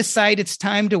then you decide it's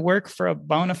time to work for a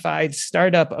bona fide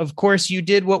startup. Of course, you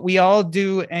did what we all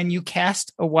do, and you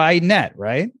cast a wide net,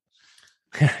 right?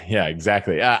 Yeah,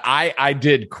 exactly. I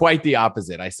did quite the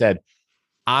opposite. I said,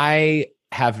 I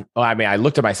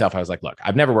looked at myself. I was like, look,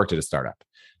 I've never worked at a startup.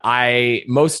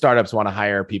 Most startups want to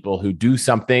hire people who do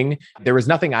something. There was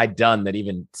nothing I'd done that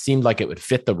even seemed like it would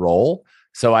fit the role.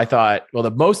 So I thought, well,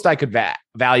 the most I could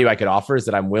value I could offer is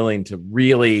that I'm willing to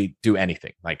really do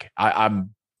anything. Like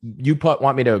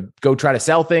want me to go try to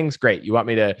sell things? Great. You want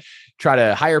me to try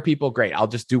to hire people? Great. I'll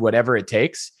just do whatever it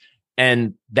takes.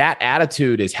 And that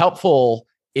attitude is helpful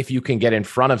if you can get in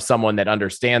front of someone that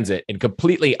understands it, and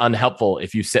completely unhelpful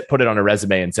if you put it on a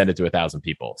resume and send it to 1,000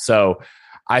 people. So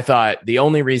I thought the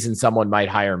only reason someone might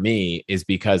hire me is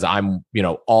because I'm,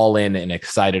 all in and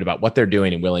excited about what they're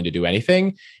doing and willing to do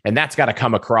anything. And that's got to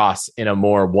come across in a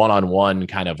more one-on-one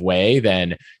kind of way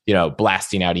than,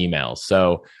 blasting out emails.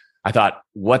 So I thought,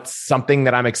 what's something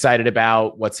that I'm excited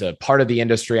about? What's a part of the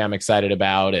industry I'm excited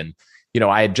about? And,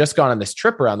 I had just gone on this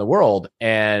trip around the world,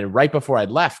 and right before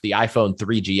I'd left, the iPhone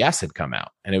 3GS had come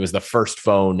out, and it was the first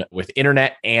phone with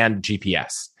internet and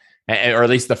GPS, or at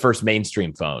least the first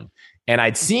mainstream phone. And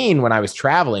I'd seen when I was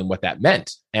traveling what that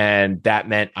meant. And that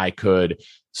meant I could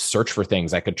search for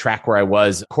things. I could track where I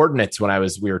was, coordinates when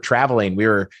we were traveling. We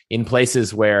were in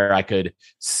places where I could,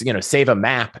 save a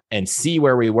map and see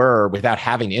where we were without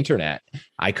having internet.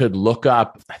 I could look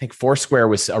up, I think Foursquare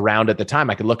was around at the time.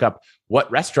 I could look up what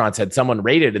restaurants had someone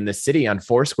rated in this city on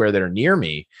Foursquare that are near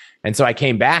me. And so I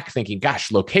came back thinking,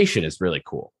 gosh, location is really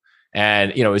cool.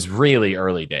 And, it was really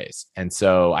early days. And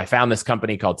so I found this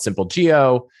company called Simple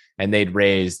Geo, and they'd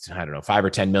raised, I don't know, $5 or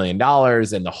 $10 million.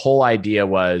 And the whole idea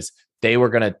was they were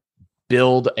going to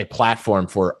build a platform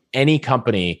for any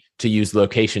company to use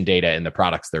location data in the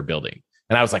products they're building.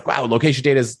 And I was like, wow, location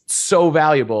data is so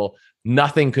valuable.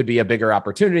 Nothing could be a bigger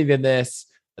opportunity than this.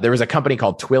 There was a company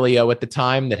called Twilio at the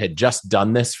time that had just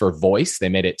done this for voice. They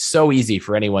made it so easy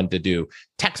for anyone to do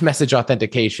text message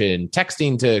authentication,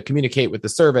 texting to communicate with the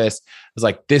service. I was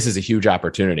like, this is a huge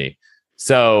opportunity.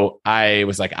 So I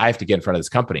was like, I have to get in front of this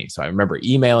company. So I remember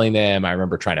emailing them. I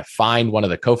remember trying to find one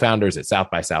of the co-founders at South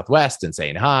by Southwest and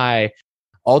saying hi.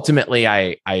 Ultimately,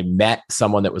 I met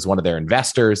someone that was one of their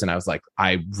investors, and I was like,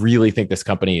 I really think this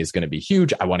company is going to be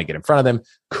huge. I want to get in front of them.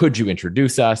 Could you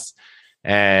introduce us?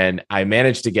 And I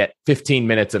managed to get 15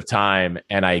 minutes of time,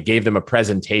 and I gave them a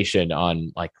presentation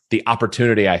on like the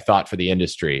opportunity I thought for the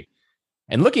industry.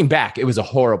 And looking back, it was a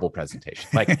horrible presentation.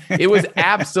 Like it was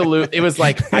it was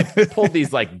like I pulled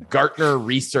these like Gartner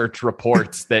research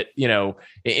reports that,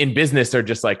 in business are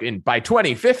just like by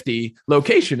 2050,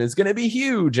 location is going to be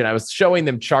huge. And I was showing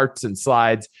them charts and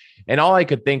slides. And all I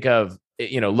could think of,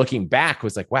 looking back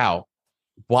was like, wow,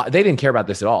 they didn't care about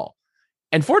this at all.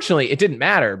 And fortunately, it didn't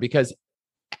matter, because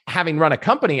having run a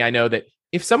company, I know that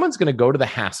if someone's going to go to the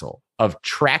hassle of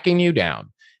tracking you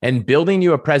down and building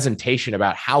you a presentation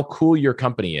about how cool your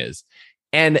company is,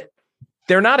 and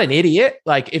they're not an idiot,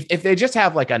 like if they just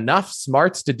have like enough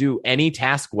smarts to do any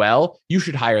task well, you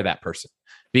should hire that person.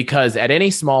 Because at any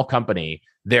small company,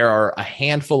 there are a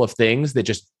handful of things that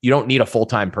you don't need a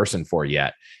full-time person for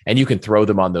yet, and you can throw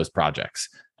them on those projects.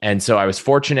 And so I was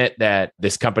fortunate that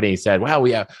this company said, well,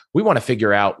 we want to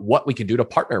figure out what we can do to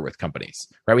partner with companies,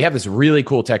 right? We have this really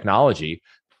cool technology.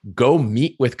 Go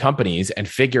meet with companies and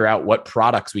figure out what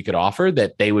products we could offer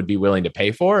that they would be willing to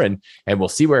pay for, and we'll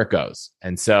see where it goes.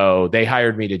 And so they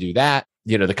hired me to do that.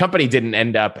 The company didn't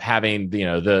end up having,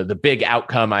 the big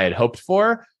outcome I had hoped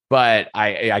for, but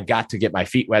I got to get my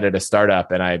feet wet at a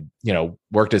startup, and I,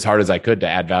 worked as hard as I could to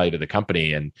add value to the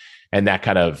company. And that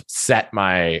kind of set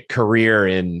my career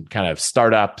in kind of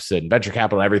startups and venture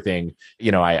capital and everything.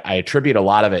 I attribute a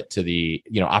lot of it to the,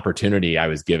 opportunity I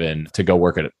was given to go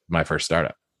work at my first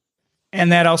startup. And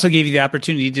that also gave you the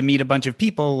opportunity to meet a bunch of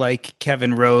people like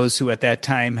Kevin Rose, who at that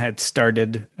time had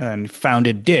started and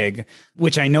founded Dig,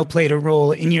 which I know played a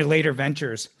role in your later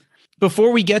ventures.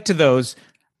 Before we get to those,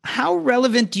 how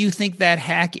relevant do you think that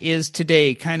hack is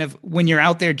today, kind of when you're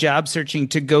out there job searching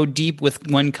to go deep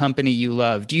with one company you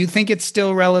love? Do you think it's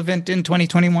still relevant in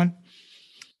 2021?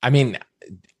 I mean,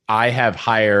 I have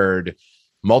hired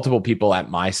multiple people at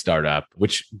my startup,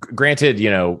 which granted,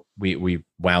 we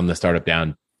wound the startup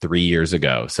down 3 years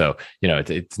ago. So,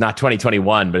 it's not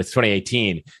 2021, but it's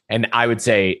 2018. And I would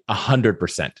say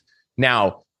 100%.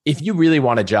 Now, if you really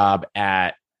want a job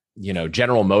at,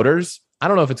 General Motors, I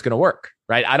don't know if it's going to work,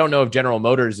 right? I don't know if General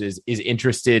Motors is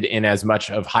interested in as much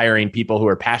of hiring people who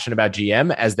are passionate about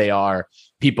GM as they are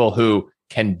people who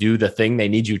can do the thing they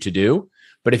need you to do.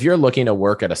 But if you're looking to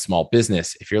work at a small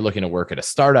business, if you're looking to work at a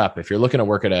startup, if you're looking to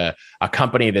work at a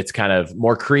company that's kind of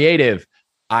more creative,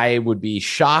 I would be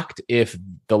shocked if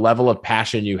the level of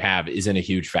passion you have isn't a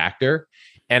huge factor.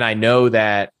 And I know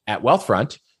that at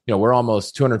Wealthfront, we're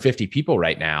almost 250 people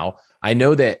right now. I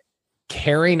know that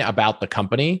caring about the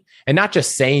company and not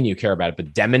just saying you care about it,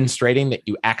 but demonstrating that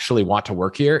you actually want to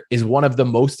work here is one of the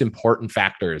most important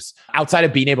factors outside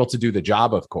of being able to do the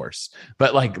job, of course,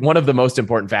 but like one of the most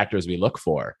important factors we look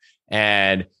for.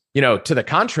 And, to the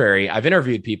contrary, I've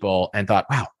interviewed people and thought,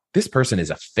 wow, this person is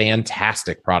a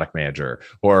fantastic product manager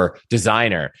or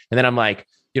designer. And then I'm like,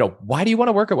 why do you want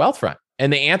to work at Wealthfront?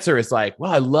 And the answer is like,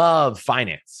 well, I love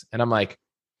finance. And I'm like,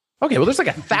 okay, well, there's like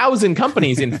 1,000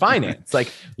 companies in finance.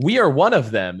 Like we are one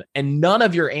of them, and none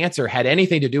of your answer had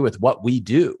anything to do with what we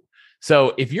do.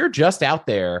 So if you're just out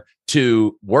there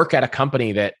to work at a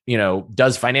company that,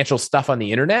 does financial stuff on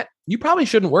the internet, you probably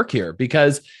shouldn't work here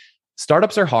because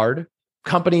startups are hard.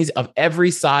 Companies of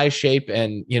every size, shape,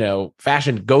 and,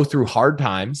 fashion go through hard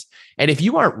times. And if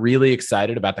you aren't really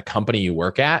excited about the company you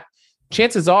work at,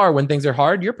 chances are when things are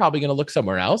hard, you're probably going to look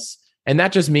somewhere else. And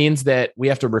that just means that we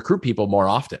have to recruit people more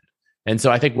often. And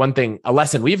so I think a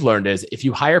lesson we've learned is if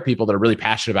you hire people that are really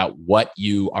passionate about what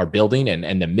you are building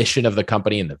and the mission of the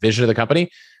company and the vision of the company,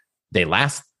 they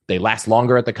last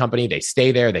longer at the company. They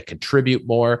stay there. They contribute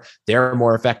more. They're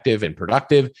more effective and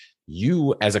productive.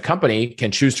 You as a company can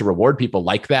choose to reward people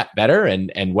like that better.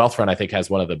 And Wealthfront, I think, has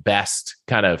one of the best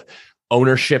kind of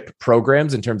ownership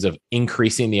programs in terms of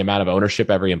increasing the amount of ownership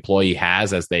every employee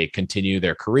has as they continue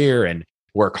their career and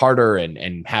work harder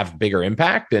and have bigger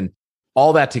impact. And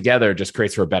all that together just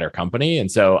creates for a better company. And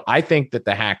so I think that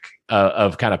the hack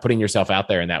of kind of putting yourself out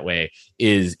there in that way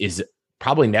is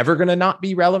probably never going to not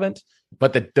be relevant.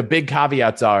 But the big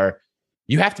caveats are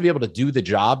you have to be able to do the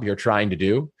job you're trying to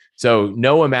do. So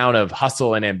no amount of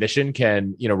hustle and ambition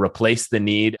can, replace the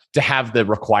need to have the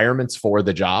requirements for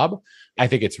the job. I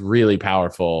think it's really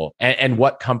powerful. And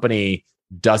what company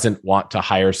doesn't want to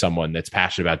hire someone that's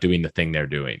passionate about doing the thing they're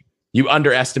doing? You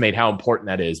underestimate how important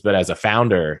that is. But as a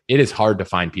founder, it is hard to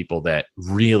find people that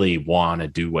really want to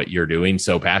do what you're doing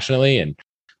so passionately. And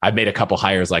I've made a couple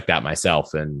hires like that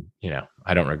myself. And,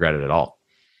 I don't regret it at all.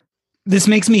 This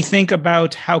makes me think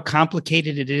about how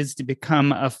complicated it is to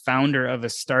become a founder of a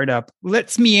startup.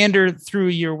 Let's meander through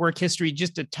your work history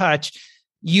just a touch.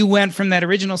 You went from that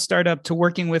original startup to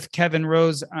working with Kevin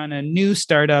Rose on a new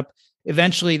startup.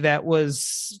 Eventually, that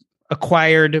was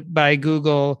acquired by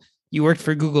Google. You worked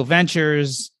for Google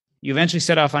Ventures. You eventually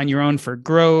set off on your own for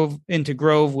Grove,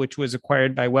 which was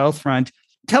acquired by Wealthfront.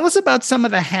 Tell us about some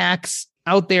of the hacks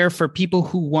out there for people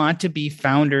who want to be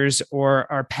founders or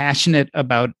are passionate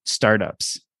about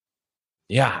startups.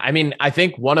 Yeah. I mean, I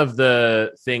think one of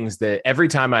the things that every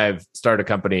time I've started a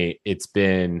company,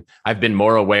 I've been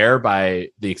more aware by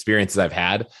the experiences I've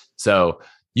had. So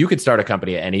you could start a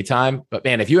company at any time, but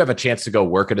man, if you have a chance to go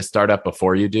work at a startup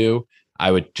before you do, I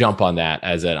would jump on that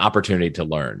as an opportunity to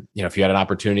learn. If you had an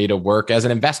opportunity to work as an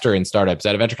investor in startups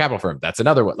at a venture capital firm, that's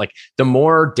another one. Like the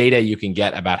more data you can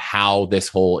get about how this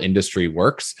whole industry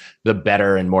works, the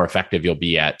better and more effective you'll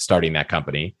be at starting that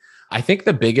company. I think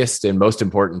the biggest and most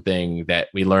important thing that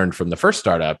we learned from the first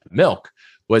startup, Milk,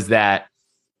 was that,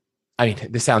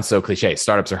 this sounds so cliche.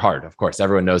 Startups are hard. Of course,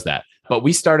 everyone knows that. But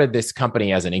we started this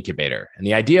company as an incubator. And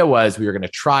the idea was we were going to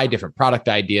try different product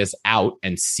ideas out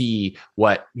and see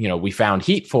what, we found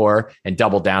heat for and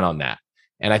double down on that.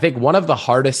 And I think one of the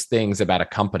hardest things about a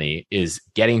company is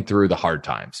getting through the hard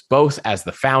times, both as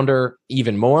the founder,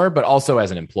 even more, but also as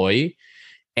an employee.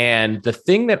 And the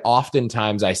thing that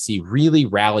oftentimes I see really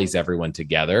rallies everyone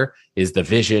together is the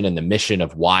vision and the mission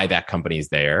of why that company is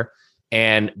there.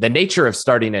 And the nature of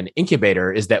starting an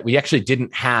incubator is that we actually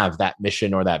didn't have that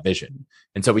mission or that vision.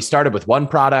 And so we started with one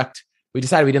product. We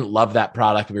decided we didn't love that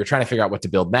product. We were trying to figure out what to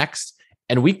build next.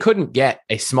 And we couldn't get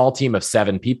a small team of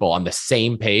 7 people on the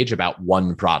same page about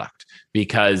one product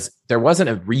because there wasn't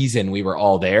a reason we were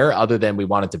all there other than we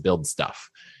wanted to build stuff.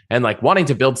 And like wanting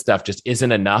to build stuff just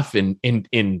isn't enough in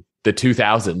the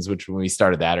 2000s, which when we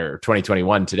started that, or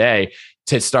 2021 today,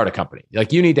 to start a company.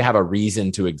 Like you need to have a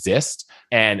reason to exist,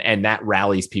 and that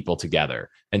rallies people together.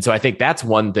 And so I think that's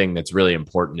one thing that's really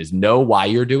important is know why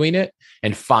you're doing it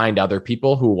and find other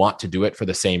people who want to do it for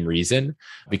the same reason.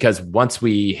 Because once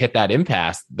we hit that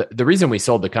impasse, the reason we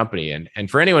sold the company,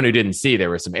 and for anyone who didn't see, there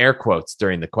were some air quotes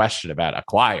during the question about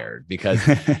acquired, because,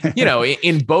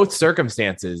 in both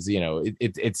circumstances,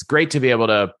 it's great to be able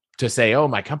to to say, oh,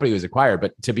 my company was acquired.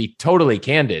 But to be totally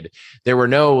candid, there were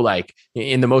no, like,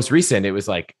 in the most recent, it was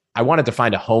like, I wanted to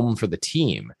find a home for the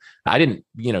team. I didn't,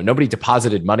 nobody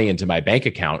deposited money into my bank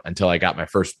account until I got my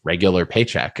first regular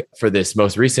paycheck for this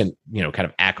most recent, kind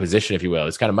of acquisition, if you will.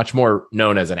 It's kind of much more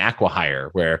known as an acqui-hire,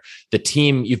 where the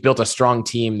team, you've built a strong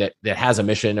team that has a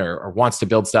mission or wants to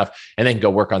build stuff and then go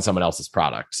work on someone else's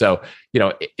product. So,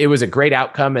 it was a great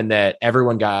outcome, and that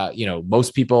everyone got,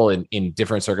 most people in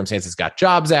different circumstances got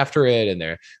jobs after it, and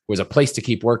there was a place to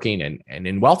keep working. And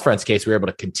in Wealthfront's case, we were able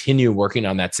to continue working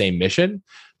on that same mission.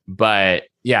 But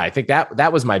yeah, I think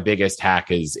that was my biggest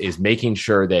hack is making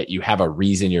sure that you have a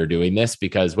reason you're doing this,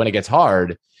 because when it gets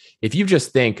hard, if you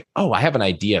just think, oh, I have an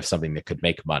idea of something that could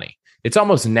make money, it's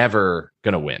almost never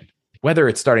going to win. Whether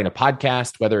it's starting a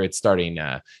podcast, whether it's starting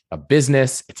a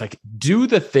business, it's like, do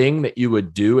the thing that you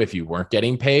would do if you weren't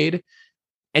getting paid.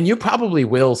 And you probably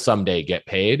will someday get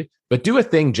paid, but do a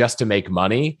thing just to make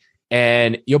money.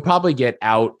 And you'll probably get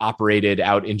out-operated,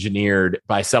 out-engineered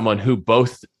by someone who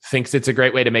both thinks it's a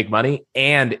great way to make money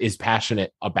and is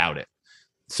passionate about it.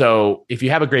 So if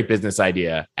you have a great business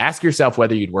idea, ask yourself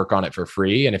whether you'd work on it for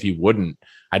free. And if you wouldn't,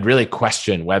 I'd really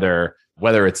question whether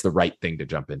it's the right thing to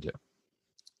jump into.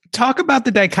 Talk about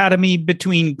the dichotomy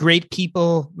between great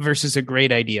people versus a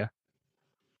great idea.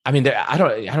 I mean, I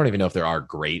don't even know if there are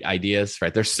great ideas,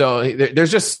 right? There's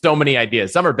just so many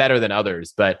ideas. Some are better than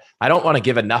others, but I don't want to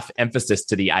give enough emphasis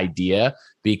to the idea,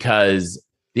 because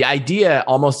the idea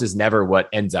almost is never what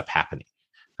ends up happening.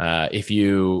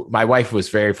 My wife was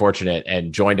very fortunate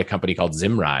and joined a company called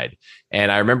Zimride.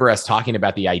 And I remember us talking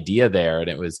about the idea there, and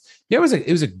it was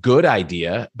a good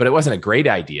idea, but it wasn't a great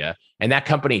idea. And that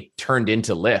company turned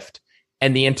into Lyft.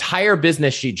 And the entire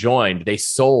business she joined, they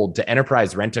sold to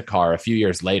Enterprise Rent-A-Car a few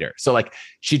years later. So like,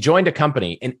 she joined a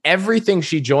company and everything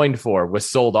she joined for was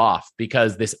sold off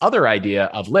because this other idea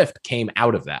of Lyft came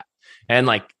out of that. And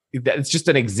like, it's just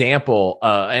an example.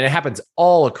 And it happens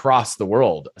all across the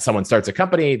world. Someone starts a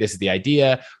company. This is the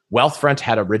idea. Wealthfront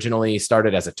had originally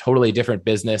started as a totally different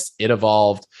business. It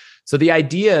evolved. So the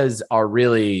ideas are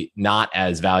really not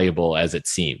as valuable as it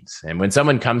seems. And when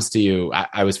someone comes to you,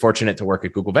 I was fortunate to work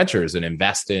at Google Ventures and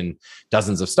invest in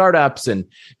dozens of startups, and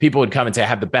people would come and say, I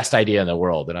have the best idea in the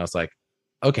world. And I was like,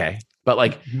 okay, but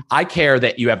like, I care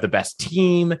that you have the best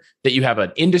team, that you have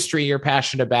an industry you're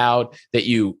passionate about, that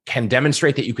you can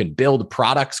demonstrate that you can build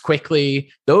products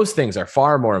quickly. Those things are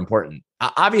far more important.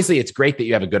 Obviously, it's great that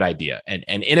you have a good idea, and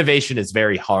innovation is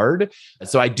very hard.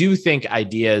 So I do think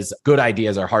good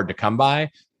ideas are hard to come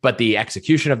by, but the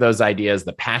execution of those ideas,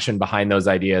 the passion behind those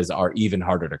ideas are even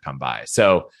harder to come by.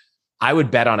 So I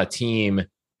would bet on a team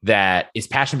that is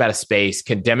passionate about a space,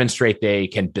 can demonstrate they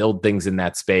can build things in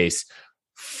that space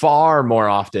far more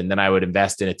often than I would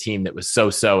invest in a team that was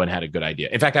so-so and had a good idea.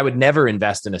 In fact, I would never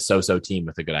invest in a so-so team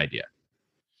with a good idea.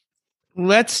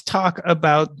 Let's talk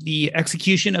about the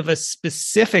execution of a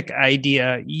specific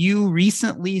idea. You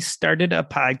recently started a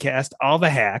podcast, All the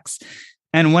Hacks,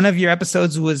 and one of your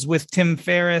episodes was with Tim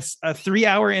Ferriss, a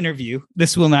 3-hour interview.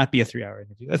 This will not be a 3-hour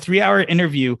interview, a 3-hour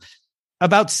interview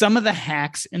about some of the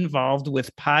hacks involved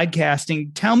with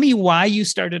podcasting. Tell me why you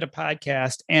started a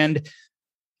podcast and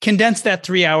condense that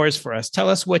 3 hours for us. Tell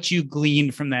us what you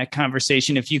gleaned from that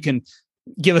conversation. If you can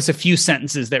give us a few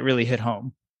sentences that really hit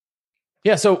home.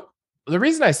 Yeah. So the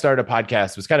reason I started a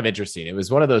podcast was kind of interesting. It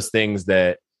was one of those things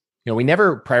that, we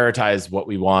never prioritize what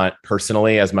we want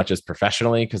personally as much as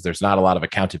professionally, because there's not a lot of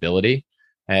accountability.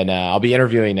 And I'll be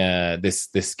interviewing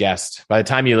this guest. By the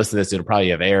time you listen to this, it'll probably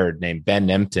have aired, named Ben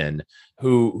Nemtin,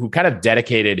 who kind of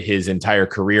dedicated his entire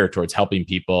career towards helping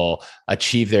people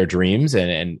achieve their dreams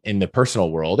and in the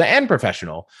personal world and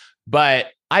professional. But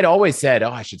I'd always said,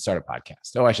 I should start a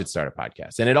podcast. I should start a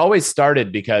podcast. And it always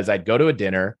started because I'd go to a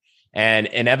dinner, and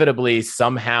inevitably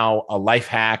somehow a life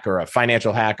hack or a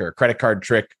financial hack or a credit card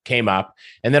trick came up.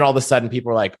 And then all of a sudden people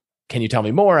were like, can you tell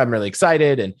me more? I'm really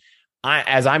excited. And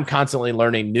as I'm constantly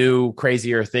learning new,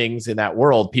 crazier things in that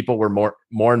world, people were more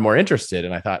and more interested.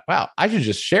 And I thought, wow, I should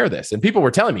just share this. And people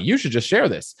were telling me, you should just share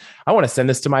this. I want to send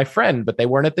this to my friend, but they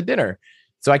weren't at the dinner.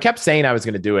 So I kept saying I was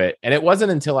going to do it. And it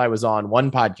wasn't until I was on one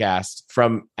podcast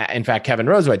from, in fact, Kevin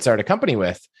Rose, who I'd started a company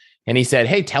with. And he said,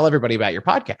 hey, tell everybody about your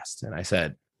podcast. And I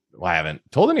said, well, I haven't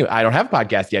told anyone. I don't have a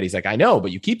podcast yet. He's like, I know,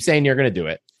 but you keep saying you're going to do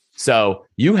it. So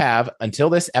you have until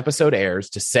this episode airs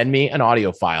to send me an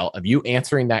audio file of you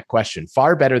answering that question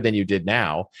far better than you did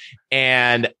now.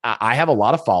 And I have a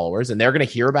lot of followers and they're going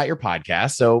to hear about your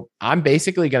podcast. So I'm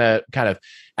basically going to kind of,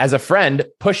 as a friend,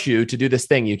 push you to do this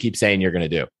thing you keep saying you're going to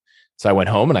do. So I went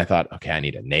home and I thought, okay, I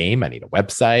need a name, I need a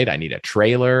website, I need a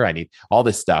trailer, I need all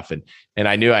this stuff. And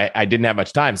I knew I didn't have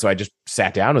much time. So I just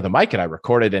sat down with a mic and I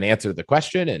recorded and answered the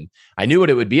question. And I knew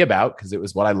what it would be about because it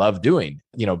was what I loved doing.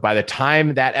 By the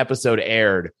time that episode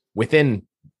aired, within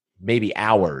maybe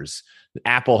hours,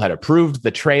 Apple had approved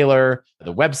the trailer,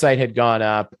 the website had gone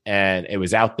up, and it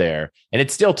was out there. And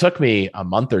it still took me a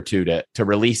month or two to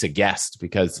release a guest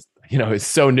because, it's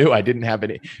so new. I didn't have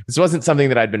any, this wasn't something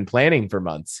that I'd been planning for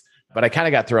months, but I kind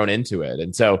of got thrown into it.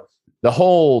 And so the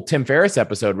whole Tim Ferriss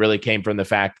episode really came from the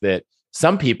fact that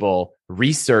some people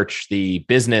research the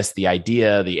business, the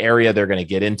idea, the area they're going to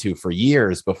get into for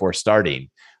years before starting.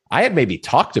 I had maybe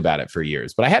talked about it for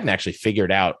years, but I hadn't actually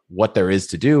figured out what there is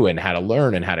to do and how to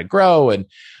learn and how to grow.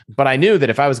 But I knew that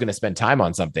if I was going to spend time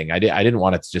on something, I didn't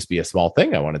want it to just be a small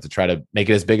thing. I wanted to try to make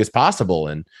it as big as possible.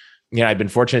 And, I'd been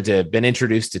fortunate to have been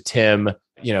introduced to Tim,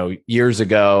 years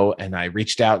ago. And I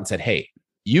reached out and said, hey,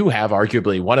 you have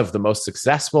arguably one of the most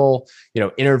successful,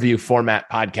 interview format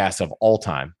podcasts of all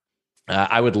time.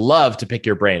 I would love to pick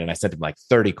your brain. And I sent him like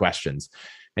 30 questions.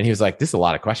 And he was like, this is a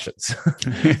lot of questions.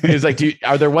 He was like,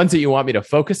 are there ones that you want me to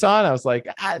focus on? I was like,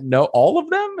 no, all of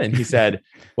them. And he said,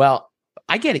 well,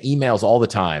 I get emails all the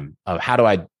time of how do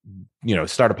I,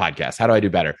 start a podcast? How do I do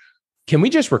better? Can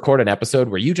we just record an episode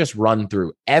where you just run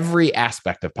through every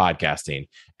aspect of podcasting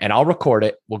and I'll record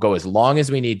it. We'll go as long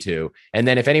as we need to. And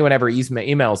then if anyone ever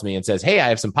emails me and says, hey, I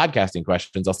have some podcasting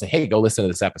questions, I'll say, hey, go listen to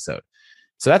this episode.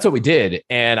 So that's what we did.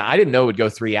 And I didn't know it would go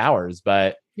 3 hours,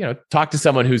 but talk to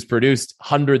someone who's produced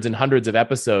hundreds and hundreds of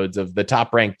episodes of the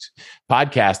top ranked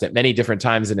podcast at many different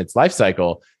times in its life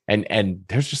cycle. And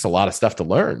there's just a lot of stuff to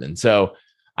learn. And so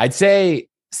I'd say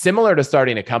similar to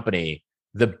starting a company,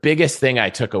 the biggest thing I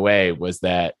took away was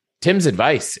that Tim's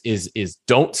advice is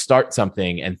don't start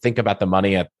something and think about the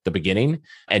money at the beginning,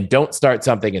 and don't start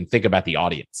something and think about the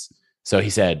audience. So he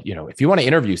said, if you want to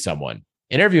interview someone,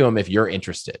 interview them if you're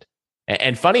interested.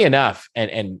 And funny enough,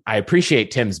 and I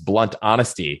appreciate Tim's blunt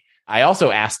honesty, I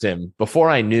also asked him before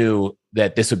I knew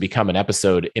that this would become an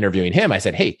episode interviewing him. I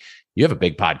said, hey, you have a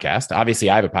big podcast. Obviously,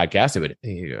 I have a podcast.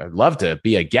 I'd love to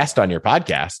be a guest on your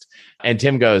podcast. And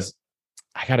Tim goes,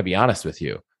 I got to be honest with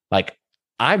you. Like,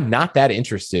 I'm not that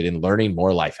interested in learning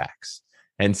more life hacks.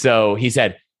 And so he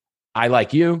said, I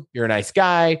like you. You're a nice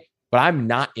guy, but I'm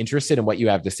not interested in what you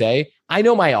have to say. I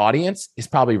know my audience is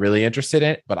probably really interested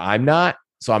in it, but I'm not.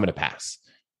 So I'm going to pass,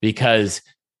 because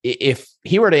if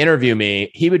he were to interview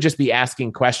me, he would just be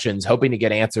asking questions, hoping to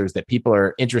get answers that people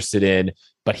are interested in,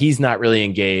 but he's not really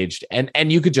engaged. And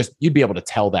you'd be able to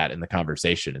tell that in the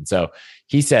conversation. And so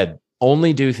he said,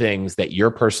 only do things that you're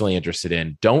personally interested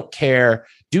in. Don't care.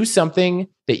 Do something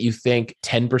that you think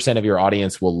 10% of your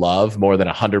audience will love more than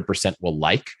 100% will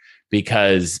like,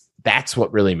 because that's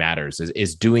what really matters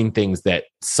is doing things that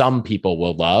some people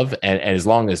will love. And as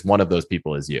long as one of those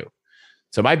people is you.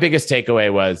 So my biggest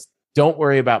takeaway was, don't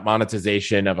worry about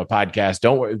monetization of a podcast.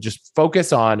 Don't worry, just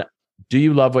focus on, do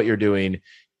you love what you're doing?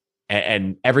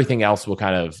 And everything else will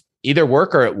kind of either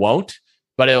work or it won't,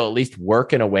 but it'll at least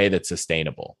work in a way that's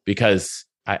sustainable. Because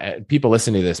people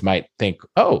listening to this might think,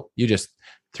 oh, you just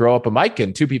throw up a mic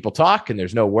and 2 people talk and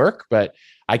there's no work. But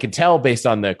I can tell based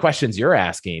on the questions you're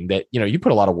asking that, you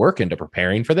put a lot of work into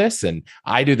preparing for this. And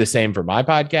I do the same for my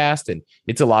podcast, and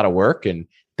it's a lot of work. And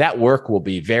that work will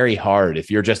be very hard if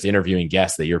you're just interviewing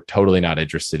guests that you're totally not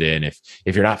interested in, if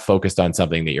you're not focused on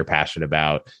something that you're passionate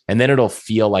about. And then it'll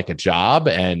feel like a job,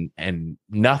 and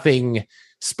nothing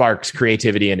sparks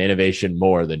creativity and innovation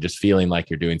more than just feeling like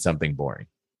you're doing something boring.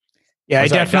 Yeah, I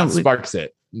definitely sparks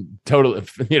it. Totally,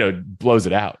 blows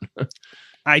it out.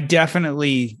 I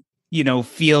definitely,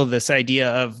 feel this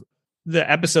idea of the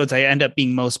episodes I end up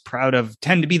being most proud of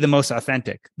tend to be the most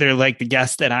authentic. They're like the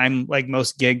guests that I'm like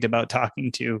most gigged about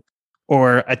talking to,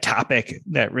 or a topic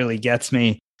that really gets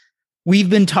me. We've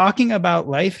been talking about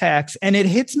life hacks, and it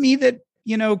hits me that,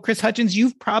 Chris Hutchins,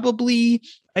 you've probably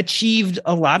achieved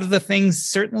a lot of the things,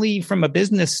 certainly from a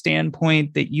business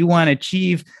standpoint, that you want to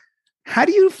achieve. How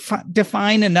do you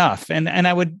define enough? And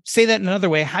I would say that in another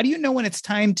way. How do you know when it's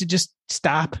time to just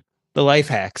stop the life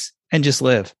hacks and just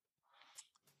live?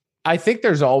 I think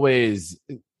there's always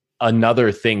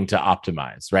another thing to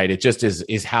optimize, right? It just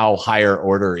is how higher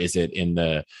order is it in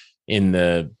the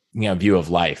view of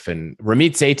life. And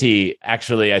Ramit Sethi,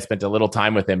 actually, I spent a little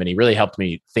time with him, and he really helped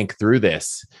me think through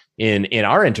this in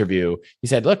our interview. He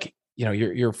said, look,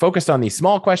 you're focused on these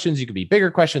small questions. You could be bigger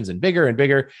questions and bigger and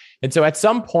bigger. And so at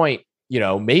some point,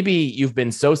 maybe you've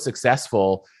been so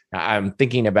successful. I'm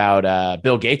thinking about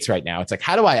Bill Gates right now. It's like,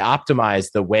 how do I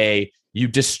optimize the way you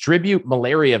distribute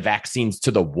malaria vaccines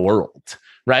to the world,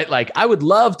 right? Like I would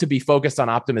love to be focused on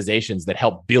optimizations that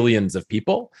help billions of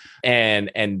people.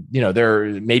 And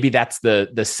maybe that's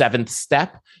the seventh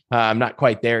step. I'm not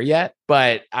quite there yet,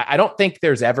 but I don't think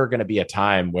there's ever going to be a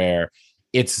time where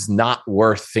it's not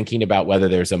worth thinking about whether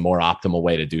there's a more optimal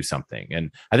way to do something.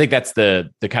 And I think that's the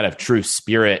kind of true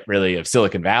spirit really of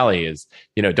Silicon Valley is,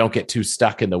 don't get too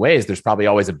stuck in the ways. There's probably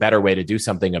always a better way to do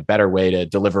something, a better way to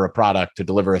deliver a product, to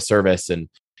deliver a service. And,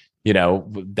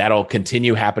 that'll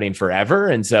continue happening forever.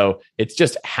 And so it's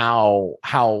just how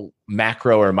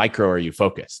macro or micro are you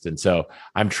focused? And so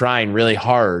I'm trying really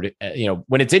hard,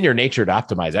 when it's in your nature to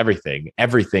optimize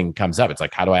everything comes up. It's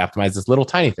like, how do I optimize this little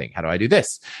tiny thing? How do I do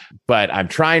this? But I'm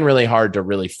trying really hard to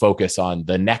really focus on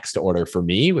the next order for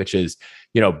me, which is,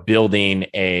 building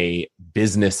a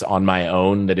business on my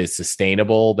own that is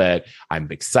sustainable, that I'm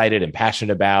excited and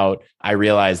passionate about. I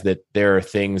realize that there are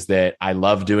things that I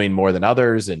love doing more than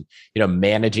others. And,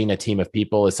 managing a team of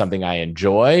people is something I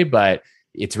enjoy, but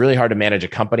it's really hard to manage a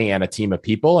company and a team of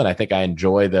people. And I think I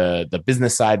enjoy the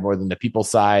business side more than the people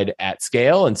side at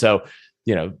scale. And so,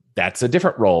 that's a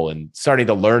different role, and starting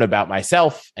to learn about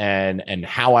myself and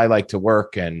how I like to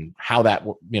work and how that,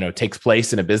 takes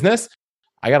place in a business.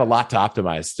 I got a lot to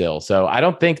optimize still. So I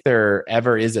don't think there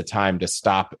ever is a time to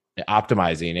stop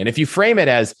optimizing. And if you frame it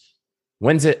as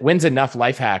when's enough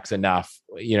life hacks enough,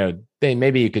 then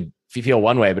maybe you could feel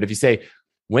one way. But if you say,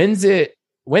 when's it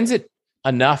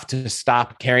enough to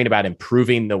stop caring about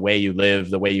improving the way you live,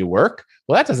 the way you work?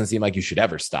 Well, that doesn't seem like you should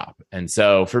ever stop. And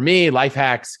so for me, life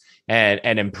hacks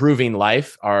and improving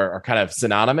life are kind of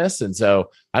synonymous. And so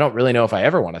I don't really know if I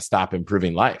ever want to stop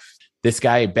improving life. This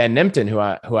guy, Ben Nimpton, who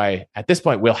I at this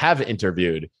point will have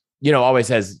interviewed, always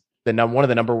has the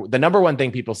number one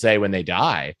thing people say when they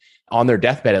die, on their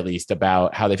deathbed at least,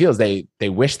 about how they feel is they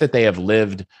wish that they have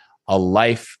lived a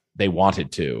life they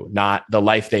wanted to, not the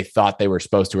life they thought they were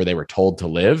supposed to or they were told to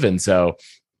live. And so,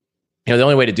 the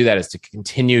only way to do that is to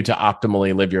continue to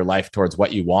optimally live your life towards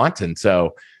what you want. And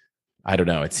so, I don't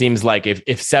know. It seems like if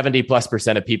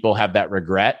 70+% of people have that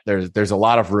regret, there's a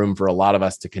lot of room for a lot of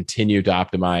us to continue to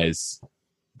optimize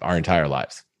our entire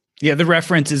lives. Yeah, the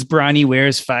reference is Bronnie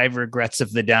Ware's 5 Regrets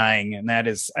of the Dying. And that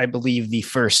is, I believe, the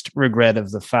first regret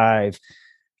of the 5.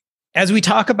 As we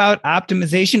talk about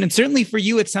optimization, and certainly for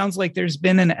you, it sounds like there's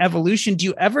been an evolution. Do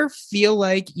you ever feel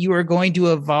like you are going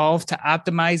to evolve to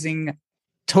optimizing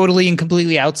totally and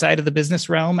completely outside of the business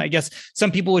realm? I guess some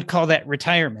people would call that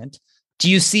retirement. Do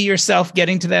you see yourself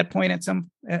getting to that point at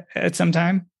some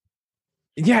time?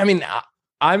 Yeah, I mean,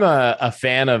 I'm a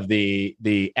fan of the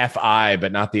FI,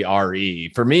 but not the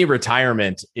RE. For me,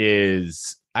 retirement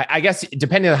is, I guess,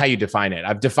 depending on how you define it.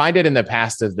 I've defined it in the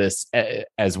past as this,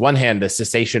 as one hand, the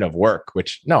cessation of work.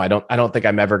 Which no, I don't think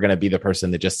I'm ever going to be the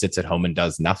person that just sits at home and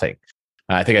does nothing.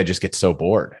 I think I just get so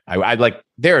bored. I like,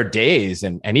 there are days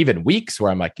and even weeks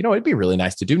where I'm like, it'd be really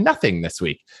nice to do nothing this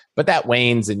week, but that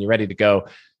wanes and you're ready to go.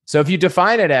 So if you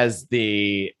define it as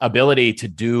the ability to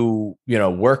do,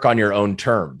 work on your own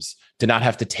terms, to not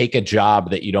have to take a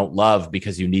job that you don't love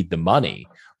because you need the money,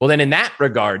 well, then in that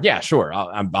regard, yeah, sure.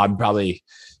 I'm probably,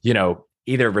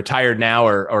 either retired now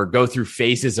or go through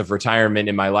phases of retirement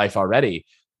in my life already.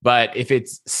 But if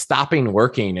it's stopping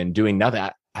working and doing nothing,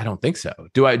 I don't think so.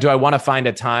 Do I want to find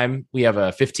a time? We have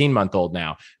a 15-month-old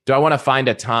now. Do I want to find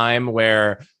a time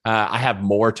where I have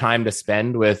more time to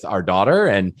spend with our daughter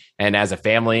and as a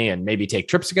family and maybe take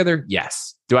trips together?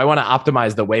 Yes. Do I want to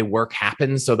optimize the way work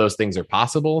happens so those things are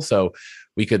possible? So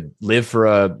we could live for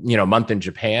a month in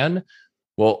Japan?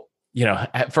 Well,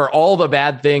 for all the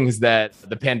bad things that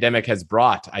the pandemic has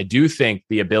brought, I do think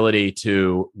the ability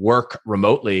to work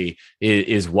remotely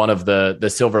is one of the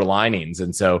silver linings.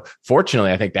 And so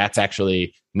fortunately, I think that's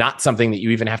actually not something that you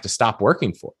even have to stop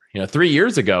working for. 3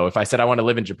 years ago, if I said I want to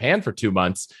live in Japan for 2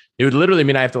 months, it would literally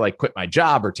mean I have to quit my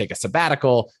job or take a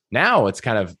sabbatical. Now it's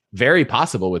kind of very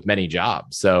possible with many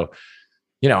jobs. So,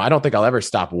 I don't think I'll ever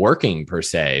stop working per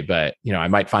se, but, I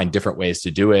might find different ways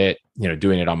to do it,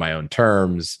 doing it on my own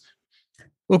terms.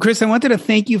 Well, Chris, I wanted to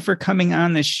thank you for coming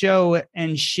on the show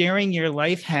and sharing your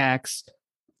life hacks.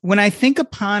 When I think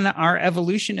upon our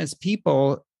evolution as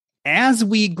people, as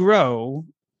we grow,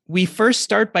 we first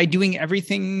start by doing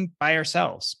everything by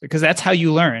ourselves because that's how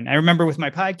you learn. I remember with my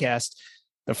podcast,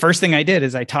 the first thing I did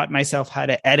is I taught myself how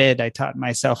to edit. I taught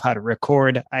myself how to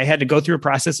record. I had to go through a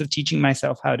process of teaching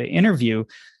myself how to interview.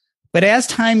 But as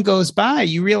time goes by,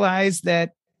 you realize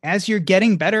that as you're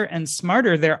getting better and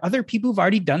smarter, there are other people who've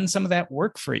already done some of that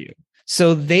work for you.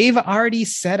 So they've already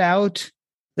set out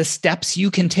the steps you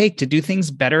can take to do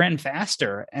things better and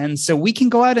faster. And so we can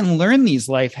go out and learn these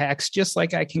life hacks, just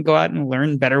like I can go out and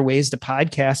learn better ways to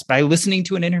podcast by listening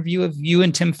to an interview of you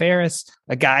and Tim Ferriss,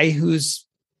 a guy who's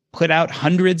put out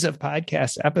hundreds of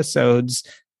podcast episodes.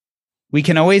 We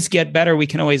can always get better. We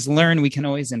can always learn. We can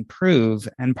always improve.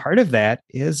 And part of that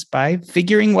is by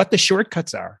figuring what the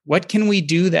shortcuts are. What can we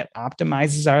do that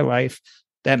optimizes our life,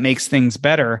 that makes things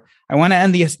better? I want to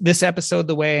end this episode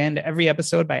the way I end every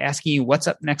episode by asking you what's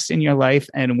up next in your life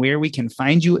and where we can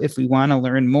find you if we want to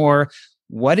learn more.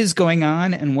 What is going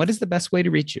on and what is the best way to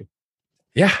reach you?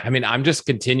 Yeah, I mean, I'm just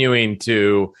continuing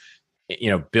to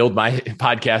build my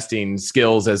podcasting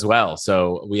skills as well.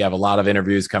 So we have a lot of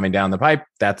interviews coming down the pipe.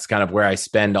 That's kind of where I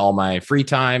spend all my free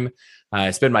time.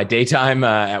 I spend my daytime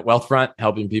at Wealthfront,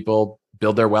 helping people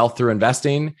build their wealth through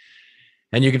investing.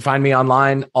 And you can find me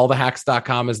online.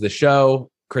 Allthehacks.com is the show.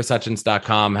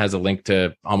 ChrisHutchins.com has a link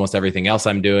to almost everything else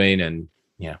I'm doing. And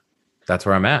that's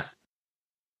where I'm at.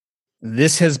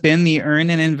 This has been the Earn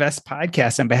and Invest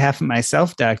podcast. On behalf of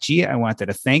myself, Doc G, I wanted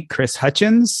to thank Chris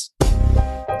Hutchins.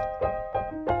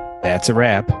 That's a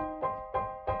wrap.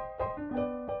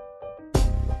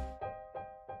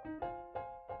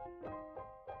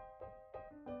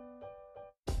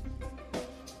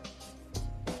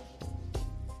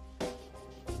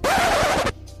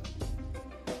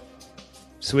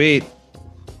 Sweet.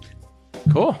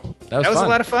 Cool. That was a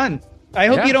lot of fun. I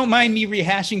hope you don't mind me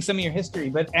rehashing some of your history,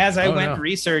 but as I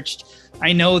researched,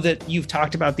 I know that you've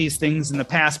talked about these things in the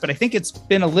past, but I think it's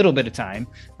been a little bit of time.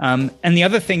 And the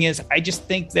other thing is, I just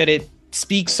think that it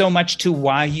speaks so much to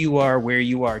why you are where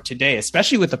you are today,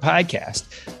 especially with the podcast.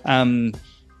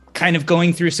 Kind of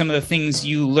going through some of the things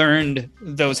you learned,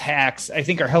 those hacks, I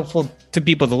think are helpful to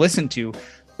people to listen to.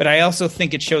 But I also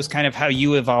think it shows kind of how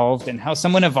you evolved and how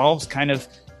someone evolves kind of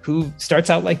who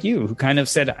starts out like you, who kind of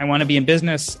said, I want to be in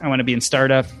business, I want to be in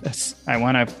startups, I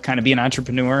want to kind of be an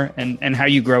entrepreneur, and how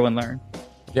you grow and learn.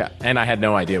 Yeah. And I had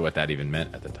no idea what that even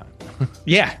meant at the time.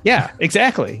 Yeah,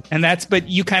 exactly. But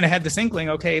you kind of had this inkling,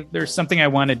 okay, there's something I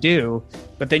want to do,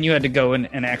 but then you had to go and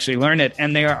actually learn it.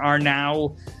 And there are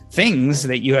now things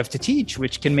that you have to teach,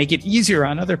 which can make it easier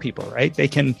on other people, right? They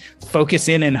can focus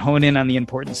in and hone in on the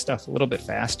important stuff a little bit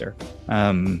faster,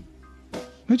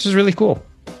 which is really cool.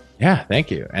 Yeah, thank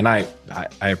you. And I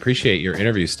appreciate your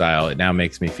interview style. It now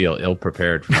makes me feel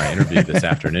ill-prepared for my interview this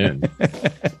afternoon.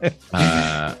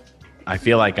 I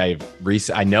feel like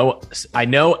I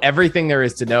know everything there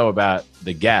is to know about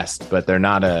the guest, but they're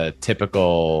not a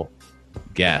typical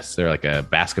guest. They're like a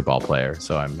basketball player.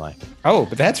 So I'm like, oh,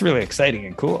 but that's really exciting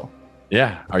and cool.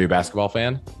 Yeah. Are you a basketball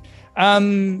fan?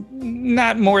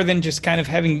 Not more than just kind of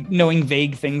knowing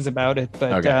vague things about it,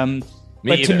 but okay.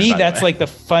 But to me, that's like the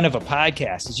fun of a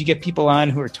podcast is you get people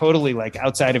on who are totally like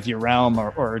outside of your realm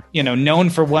or known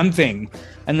for one thing.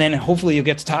 And then hopefully you'll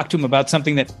get to talk to them about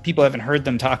something that people haven't heard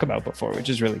them talk about before, which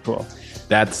is really cool.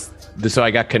 So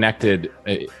I got connected.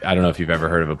 I don't know if you've ever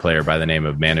heard of a player by the name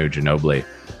of Manu Ginobili.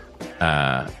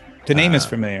 The name is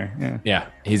familiar. Yeah.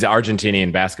 He's an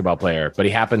Argentinian basketball player, but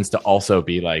he happens to also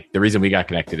be like, the reason we got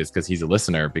connected is because he's a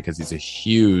listener, because he's a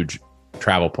huge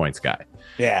Travel Points guy.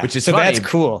 Yeah. Which is so funny. That's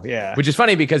cool. Yeah. Which is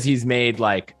funny because he's made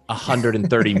like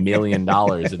 $130 million in the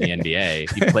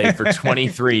NBA. He played for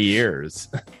 23 years.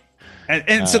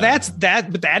 And so that's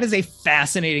that. But that is a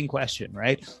fascinating question,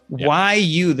 right? Yeah. Why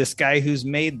you, this guy who's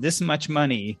made this much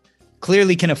money,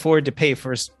 clearly can afford to pay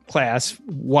first class.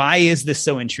 Why is this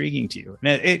so intriguing to you?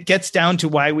 And it gets down to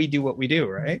why we do what we do,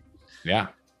 right? Yeah.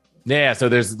 Yeah. So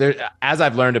there's as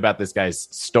I've learned about this guy's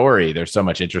story, there's so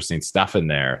much interesting stuff in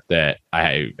there that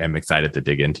I am excited to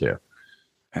dig into.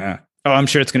 Oh, I'm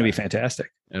sure it's going to be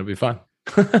fantastic. It'll be fun.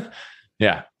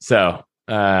 Yeah. So,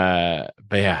 but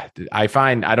yeah, I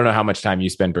don't know how much time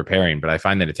you spend preparing, but I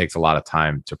find that it takes a lot of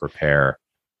time to prepare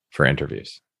for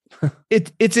interviews.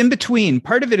 It's in between.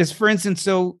 Part of it is, for instance,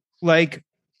 so like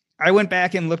I went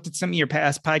back and looked at some of your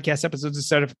past podcast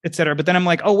episodes, et cetera. But then I'm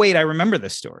like, oh, wait, I remember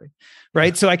this story.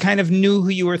 Right. So I kind of knew who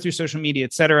you were through social media,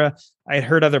 et cetera. I had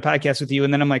heard other podcasts with you.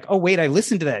 And then I'm like, oh, wait, I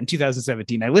listened to that in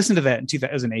 2017. I listened to that in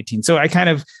 2018. So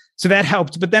so that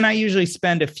helped. But then I usually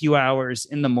spend a few hours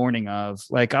in the morning of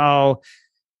like,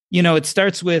 it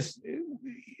starts with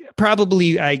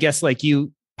probably, I guess, like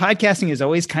you, podcasting is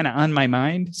always kind of on my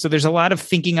mind. So there's a lot of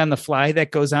thinking on the fly that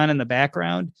goes on in the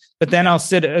background, but then I'll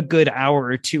sit a good hour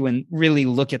or two and really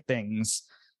look at things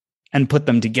and put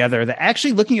them together.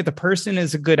 Actually looking at the person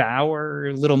is a good hour,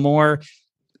 a little more.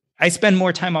 I spend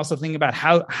more time also thinking about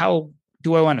how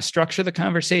do I want to structure the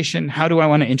conversation? How do I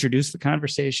want to introduce the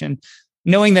conversation?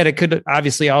 Knowing that it could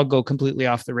obviously all go completely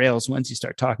off the rails once you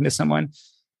start talking to someone.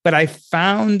 But I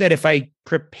found that if I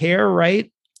prepare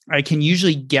right, I can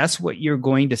usually guess what you're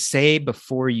going to say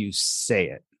before you say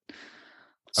it.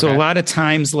 So A lot of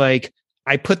times, like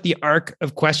I put the arc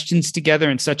of questions together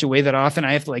in such a way that often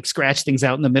I have to like scratch things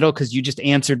out in the middle because you just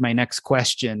answered my next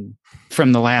question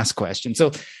from the last question.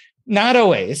 So not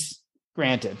always,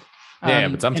 granted. Yeah,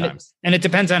 but sometimes. And it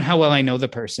depends on how well I know the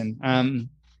person.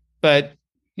 But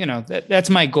you know, that's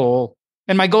my goal.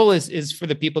 And my goal is for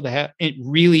the people to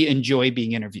really enjoy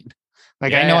being interviewed.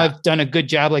 Like, I know I've done a good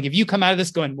job. Like if you come out of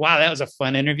this going, wow, that was a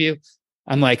fun interview,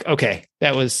 I'm like, okay,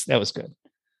 that was good.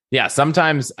 Yeah,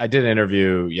 sometimes I did an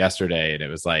interview yesterday and it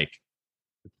was like,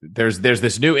 there's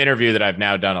this new interview that I've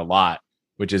now done a lot,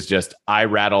 which is just I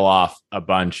rattle off a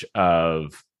bunch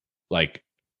of like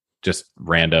just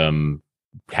random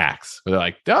hacks. They're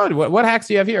like, oh, what hacks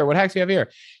do you have here? What hacks do you have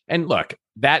here? And look,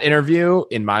 that interview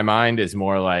in my mind is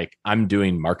more like I'm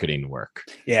doing marketing work.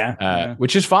 Yeah.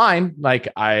 Which is fine. Like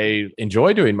I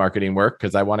enjoy doing marketing work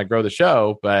because I want to grow the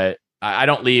show, but I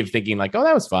don't leave thinking like, oh,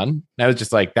 that was fun. That was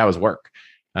just like, that was work.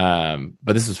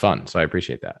 But this is fun. So I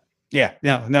appreciate that. Yeah,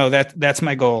 no, that's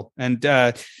my goal. And,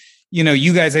 you know,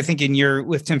 you guys, I think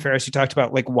with Tim Ferriss, you talked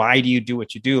about like, why do you do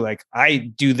what you do? Like I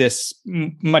do this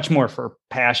much more for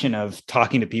passion of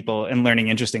talking to people and learning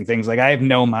interesting things. Like I have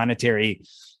no monetary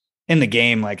in the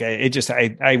game. Like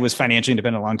I was financially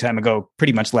independent a long time ago,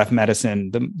 pretty much left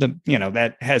medicine. You know,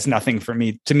 that has nothing for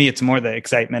me. To me, it's more the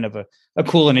excitement of a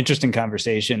cool and interesting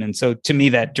conversation. And so to me,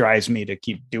 that drives me to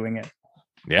keep doing it.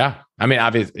 Yeah. I mean,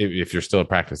 obviously, if you're still a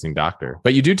practicing doctor,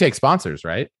 but you do take sponsors,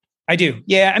 right? I do.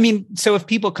 Yeah. I mean, so if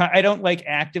people, I don't like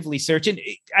actively searching.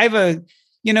 I have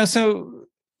so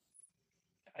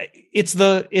it's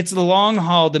the long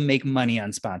haul to make money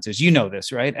on sponsors. You know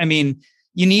this, right? I mean,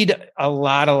 you need a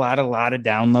lot of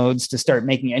downloads to start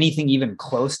making anything even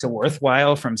close to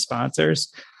worthwhile from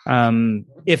sponsors.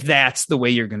 If that's the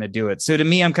way you're going to do it. So to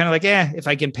me, I'm kind of like, if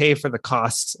I can pay for the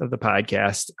costs of the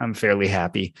podcast, I'm fairly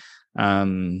happy.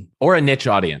 Or a niche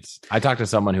audience. I talked to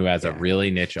someone who has a really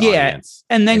niche audience.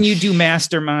 And then you do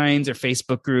masterminds or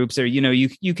Facebook groups, or, you know, you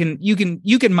can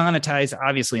monetize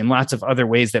obviously in lots of other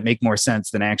ways that make more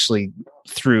sense than actually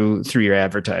through your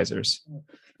advertisers.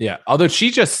 Yeah. Although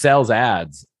she just sells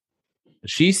ads.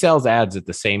 She sells ads at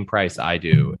the same price I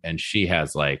do. And she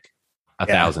has like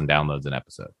 1,000 downloads an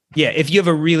episode. Yeah. If you have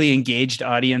a really engaged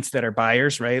audience that are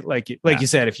buyers, right? Like you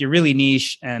said, if you're really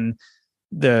niche and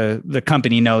the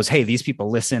company knows, hey, these people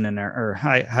listen and are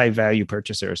high value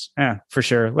purchasers. Yeah, for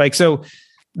sure. Like, so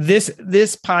this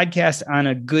podcast on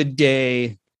a good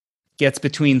day gets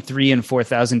between 3,000 and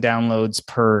 4,000 downloads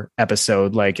per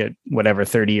episode, like at whatever,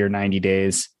 30 or 90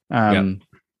 days.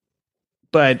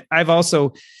 But I've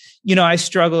also, you know, I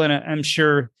struggle, and I'm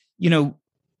sure, you know,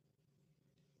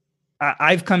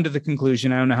 I've come to the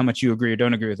conclusion, I don't know how much you agree or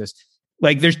don't agree with this.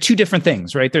 Like there's two different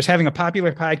things, right? There's having a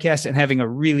popular podcast and having a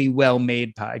really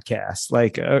well-made podcast,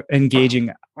 like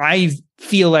engaging. I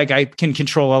feel like I can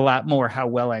control a lot more how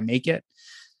well I make it.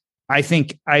 I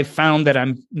think I found that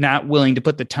I'm not willing to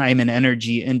put the time and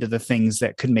energy into the things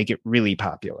that could make it really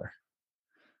popular,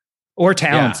 or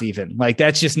talents even. Like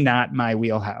that's just not my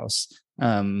wheelhouse.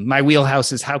 My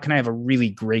wheelhouse is how can I have a really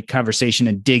great conversation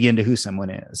and dig into who someone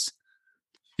is.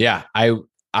 Yeah,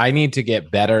 I need to get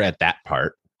better at that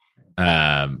part.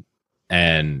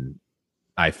 And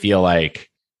I feel like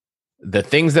the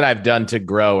things that I've done to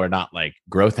grow are not like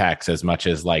growth hacks as much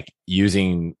as like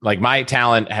using, like my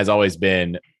talent has always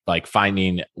been like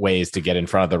finding ways to get in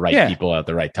front of the right people at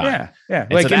the right time. Yeah.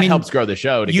 And like, so that helps grow the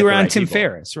show. You were on Tim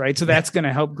Ferriss, right? So that's going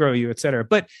to help grow you, et cetera.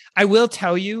 But I will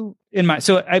tell you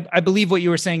I believe what you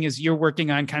were saying is you're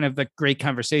working on kind of the great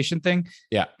conversation thing.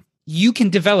 Yeah. You can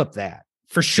develop that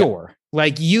for sure. Yeah.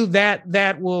 Like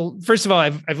that will, first of all,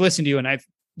 I've listened to you, and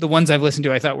the ones I've listened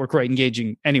to, I thought were quite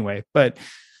engaging anyway, but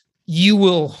you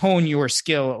will hone your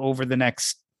skill over the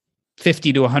next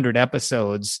 50 to 100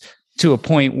 episodes to a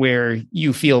point where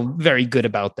you feel very good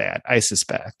about that, I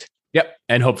suspect. Yep.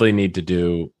 And hopefully need to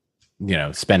do, you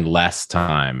know, spend less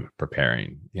time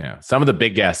preparing, you know, some of the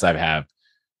big guests I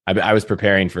was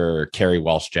preparing for Carrie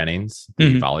Walsh Jennings,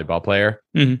 the volleyball player.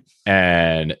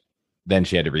 And then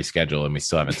she had to reschedule, and we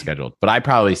still haven't scheduled. But I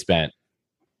probably spent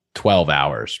 12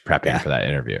 hours prepping for that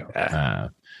interview,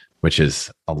 which is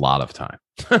a lot of time.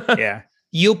 Yeah.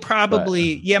 You'll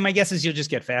probably, my guess is you'll just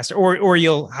get faster, or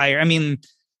you'll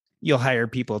hire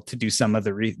people to do some of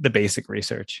the basic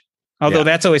research. Although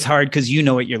that's always hard because you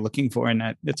know what you're looking for,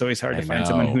 and it's always hard to find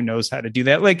someone who knows how to do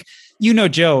that. Like, you know,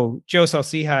 Joe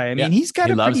Salsihai. I mean,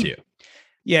 he loves you.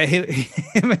 Yeah.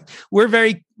 We're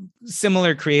very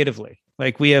similar creatively.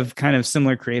 Like we have kind of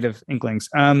similar creative inklings.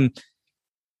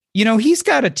 You know, he's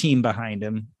got a team behind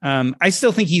him. I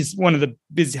still think he's one of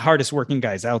the hardest working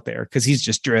guys out there because he's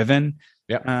just driven.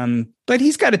 Yeah. But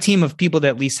he's got a team of people that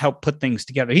at least help put things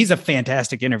together. He's a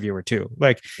fantastic interviewer too.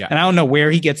 And I don't know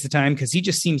where he gets the time because he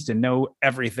just seems to know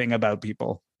everything about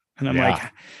people. And I'm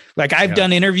like I've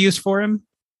done interviews for him.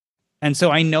 And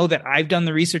so I know that I've done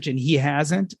the research and he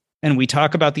hasn't. And we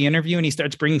talk about the interview and he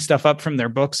starts bringing stuff up from their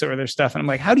books or their stuff. And I'm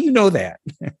like, how do you know that?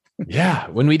 Yeah.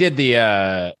 When we did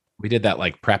that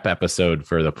like prep episode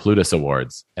for the Plutus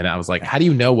Awards. And I was like, how do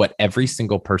you know what every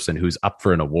single person who's up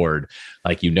for an award,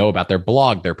 like, about their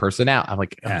blog, their personality? I'm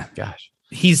like, oh gosh.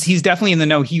 He's definitely in the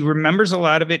know. He remembers a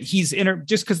lot of it. He's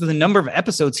just because of the number of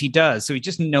episodes he does. So he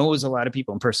just knows a lot of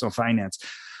people in personal finance.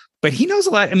 But he knows a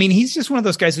lot. I mean, he's just one of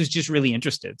those guys who's just really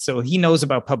interested. So he knows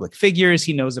about public figures.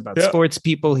 He knows about sports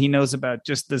people. He knows about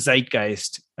just the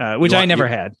zeitgeist, which I never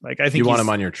had. Like, I think you want him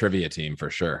on your trivia team for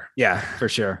sure. Yeah, for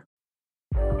sure.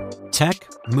 Tech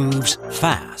moves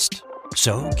fast.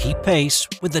 So keep pace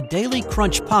with the Daily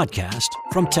Crunch podcast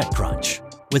from TechCrunch.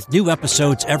 With new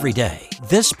episodes every day,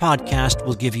 this podcast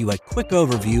will give you a quick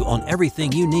overview on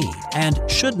everything you need and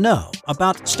should know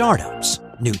about startups,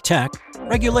 new tech,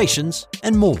 regulations,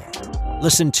 and more.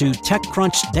 Listen to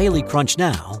TechCrunch Daily Crunch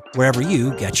now, wherever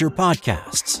you get your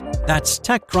podcasts. That's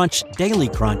TechCrunch Daily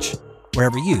Crunch,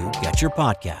 wherever you get your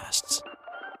podcasts.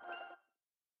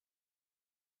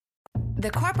 The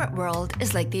corporate world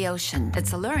is like the ocean.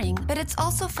 It's alluring, but it's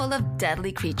also full of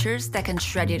deadly creatures that can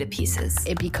shred you to pieces.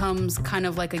 It becomes kind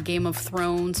of like a Game of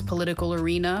Thrones political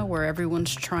arena where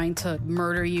everyone's trying to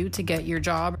murder you to get your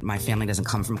job. My family doesn't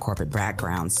come from corporate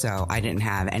background, so I didn't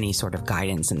have any sort of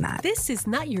guidance in that. This is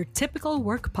not your typical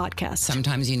work podcast.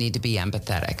 Sometimes you need to be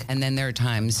empathetic. And then there are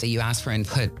times that you ask for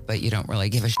input, but you don't really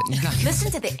give a shit.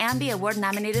 Listen to the Ambie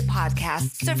Award-nominated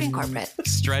podcast, Surfing Corporate.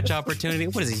 Stretch opportunity?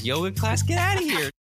 What is this, yoga class? Get out of here.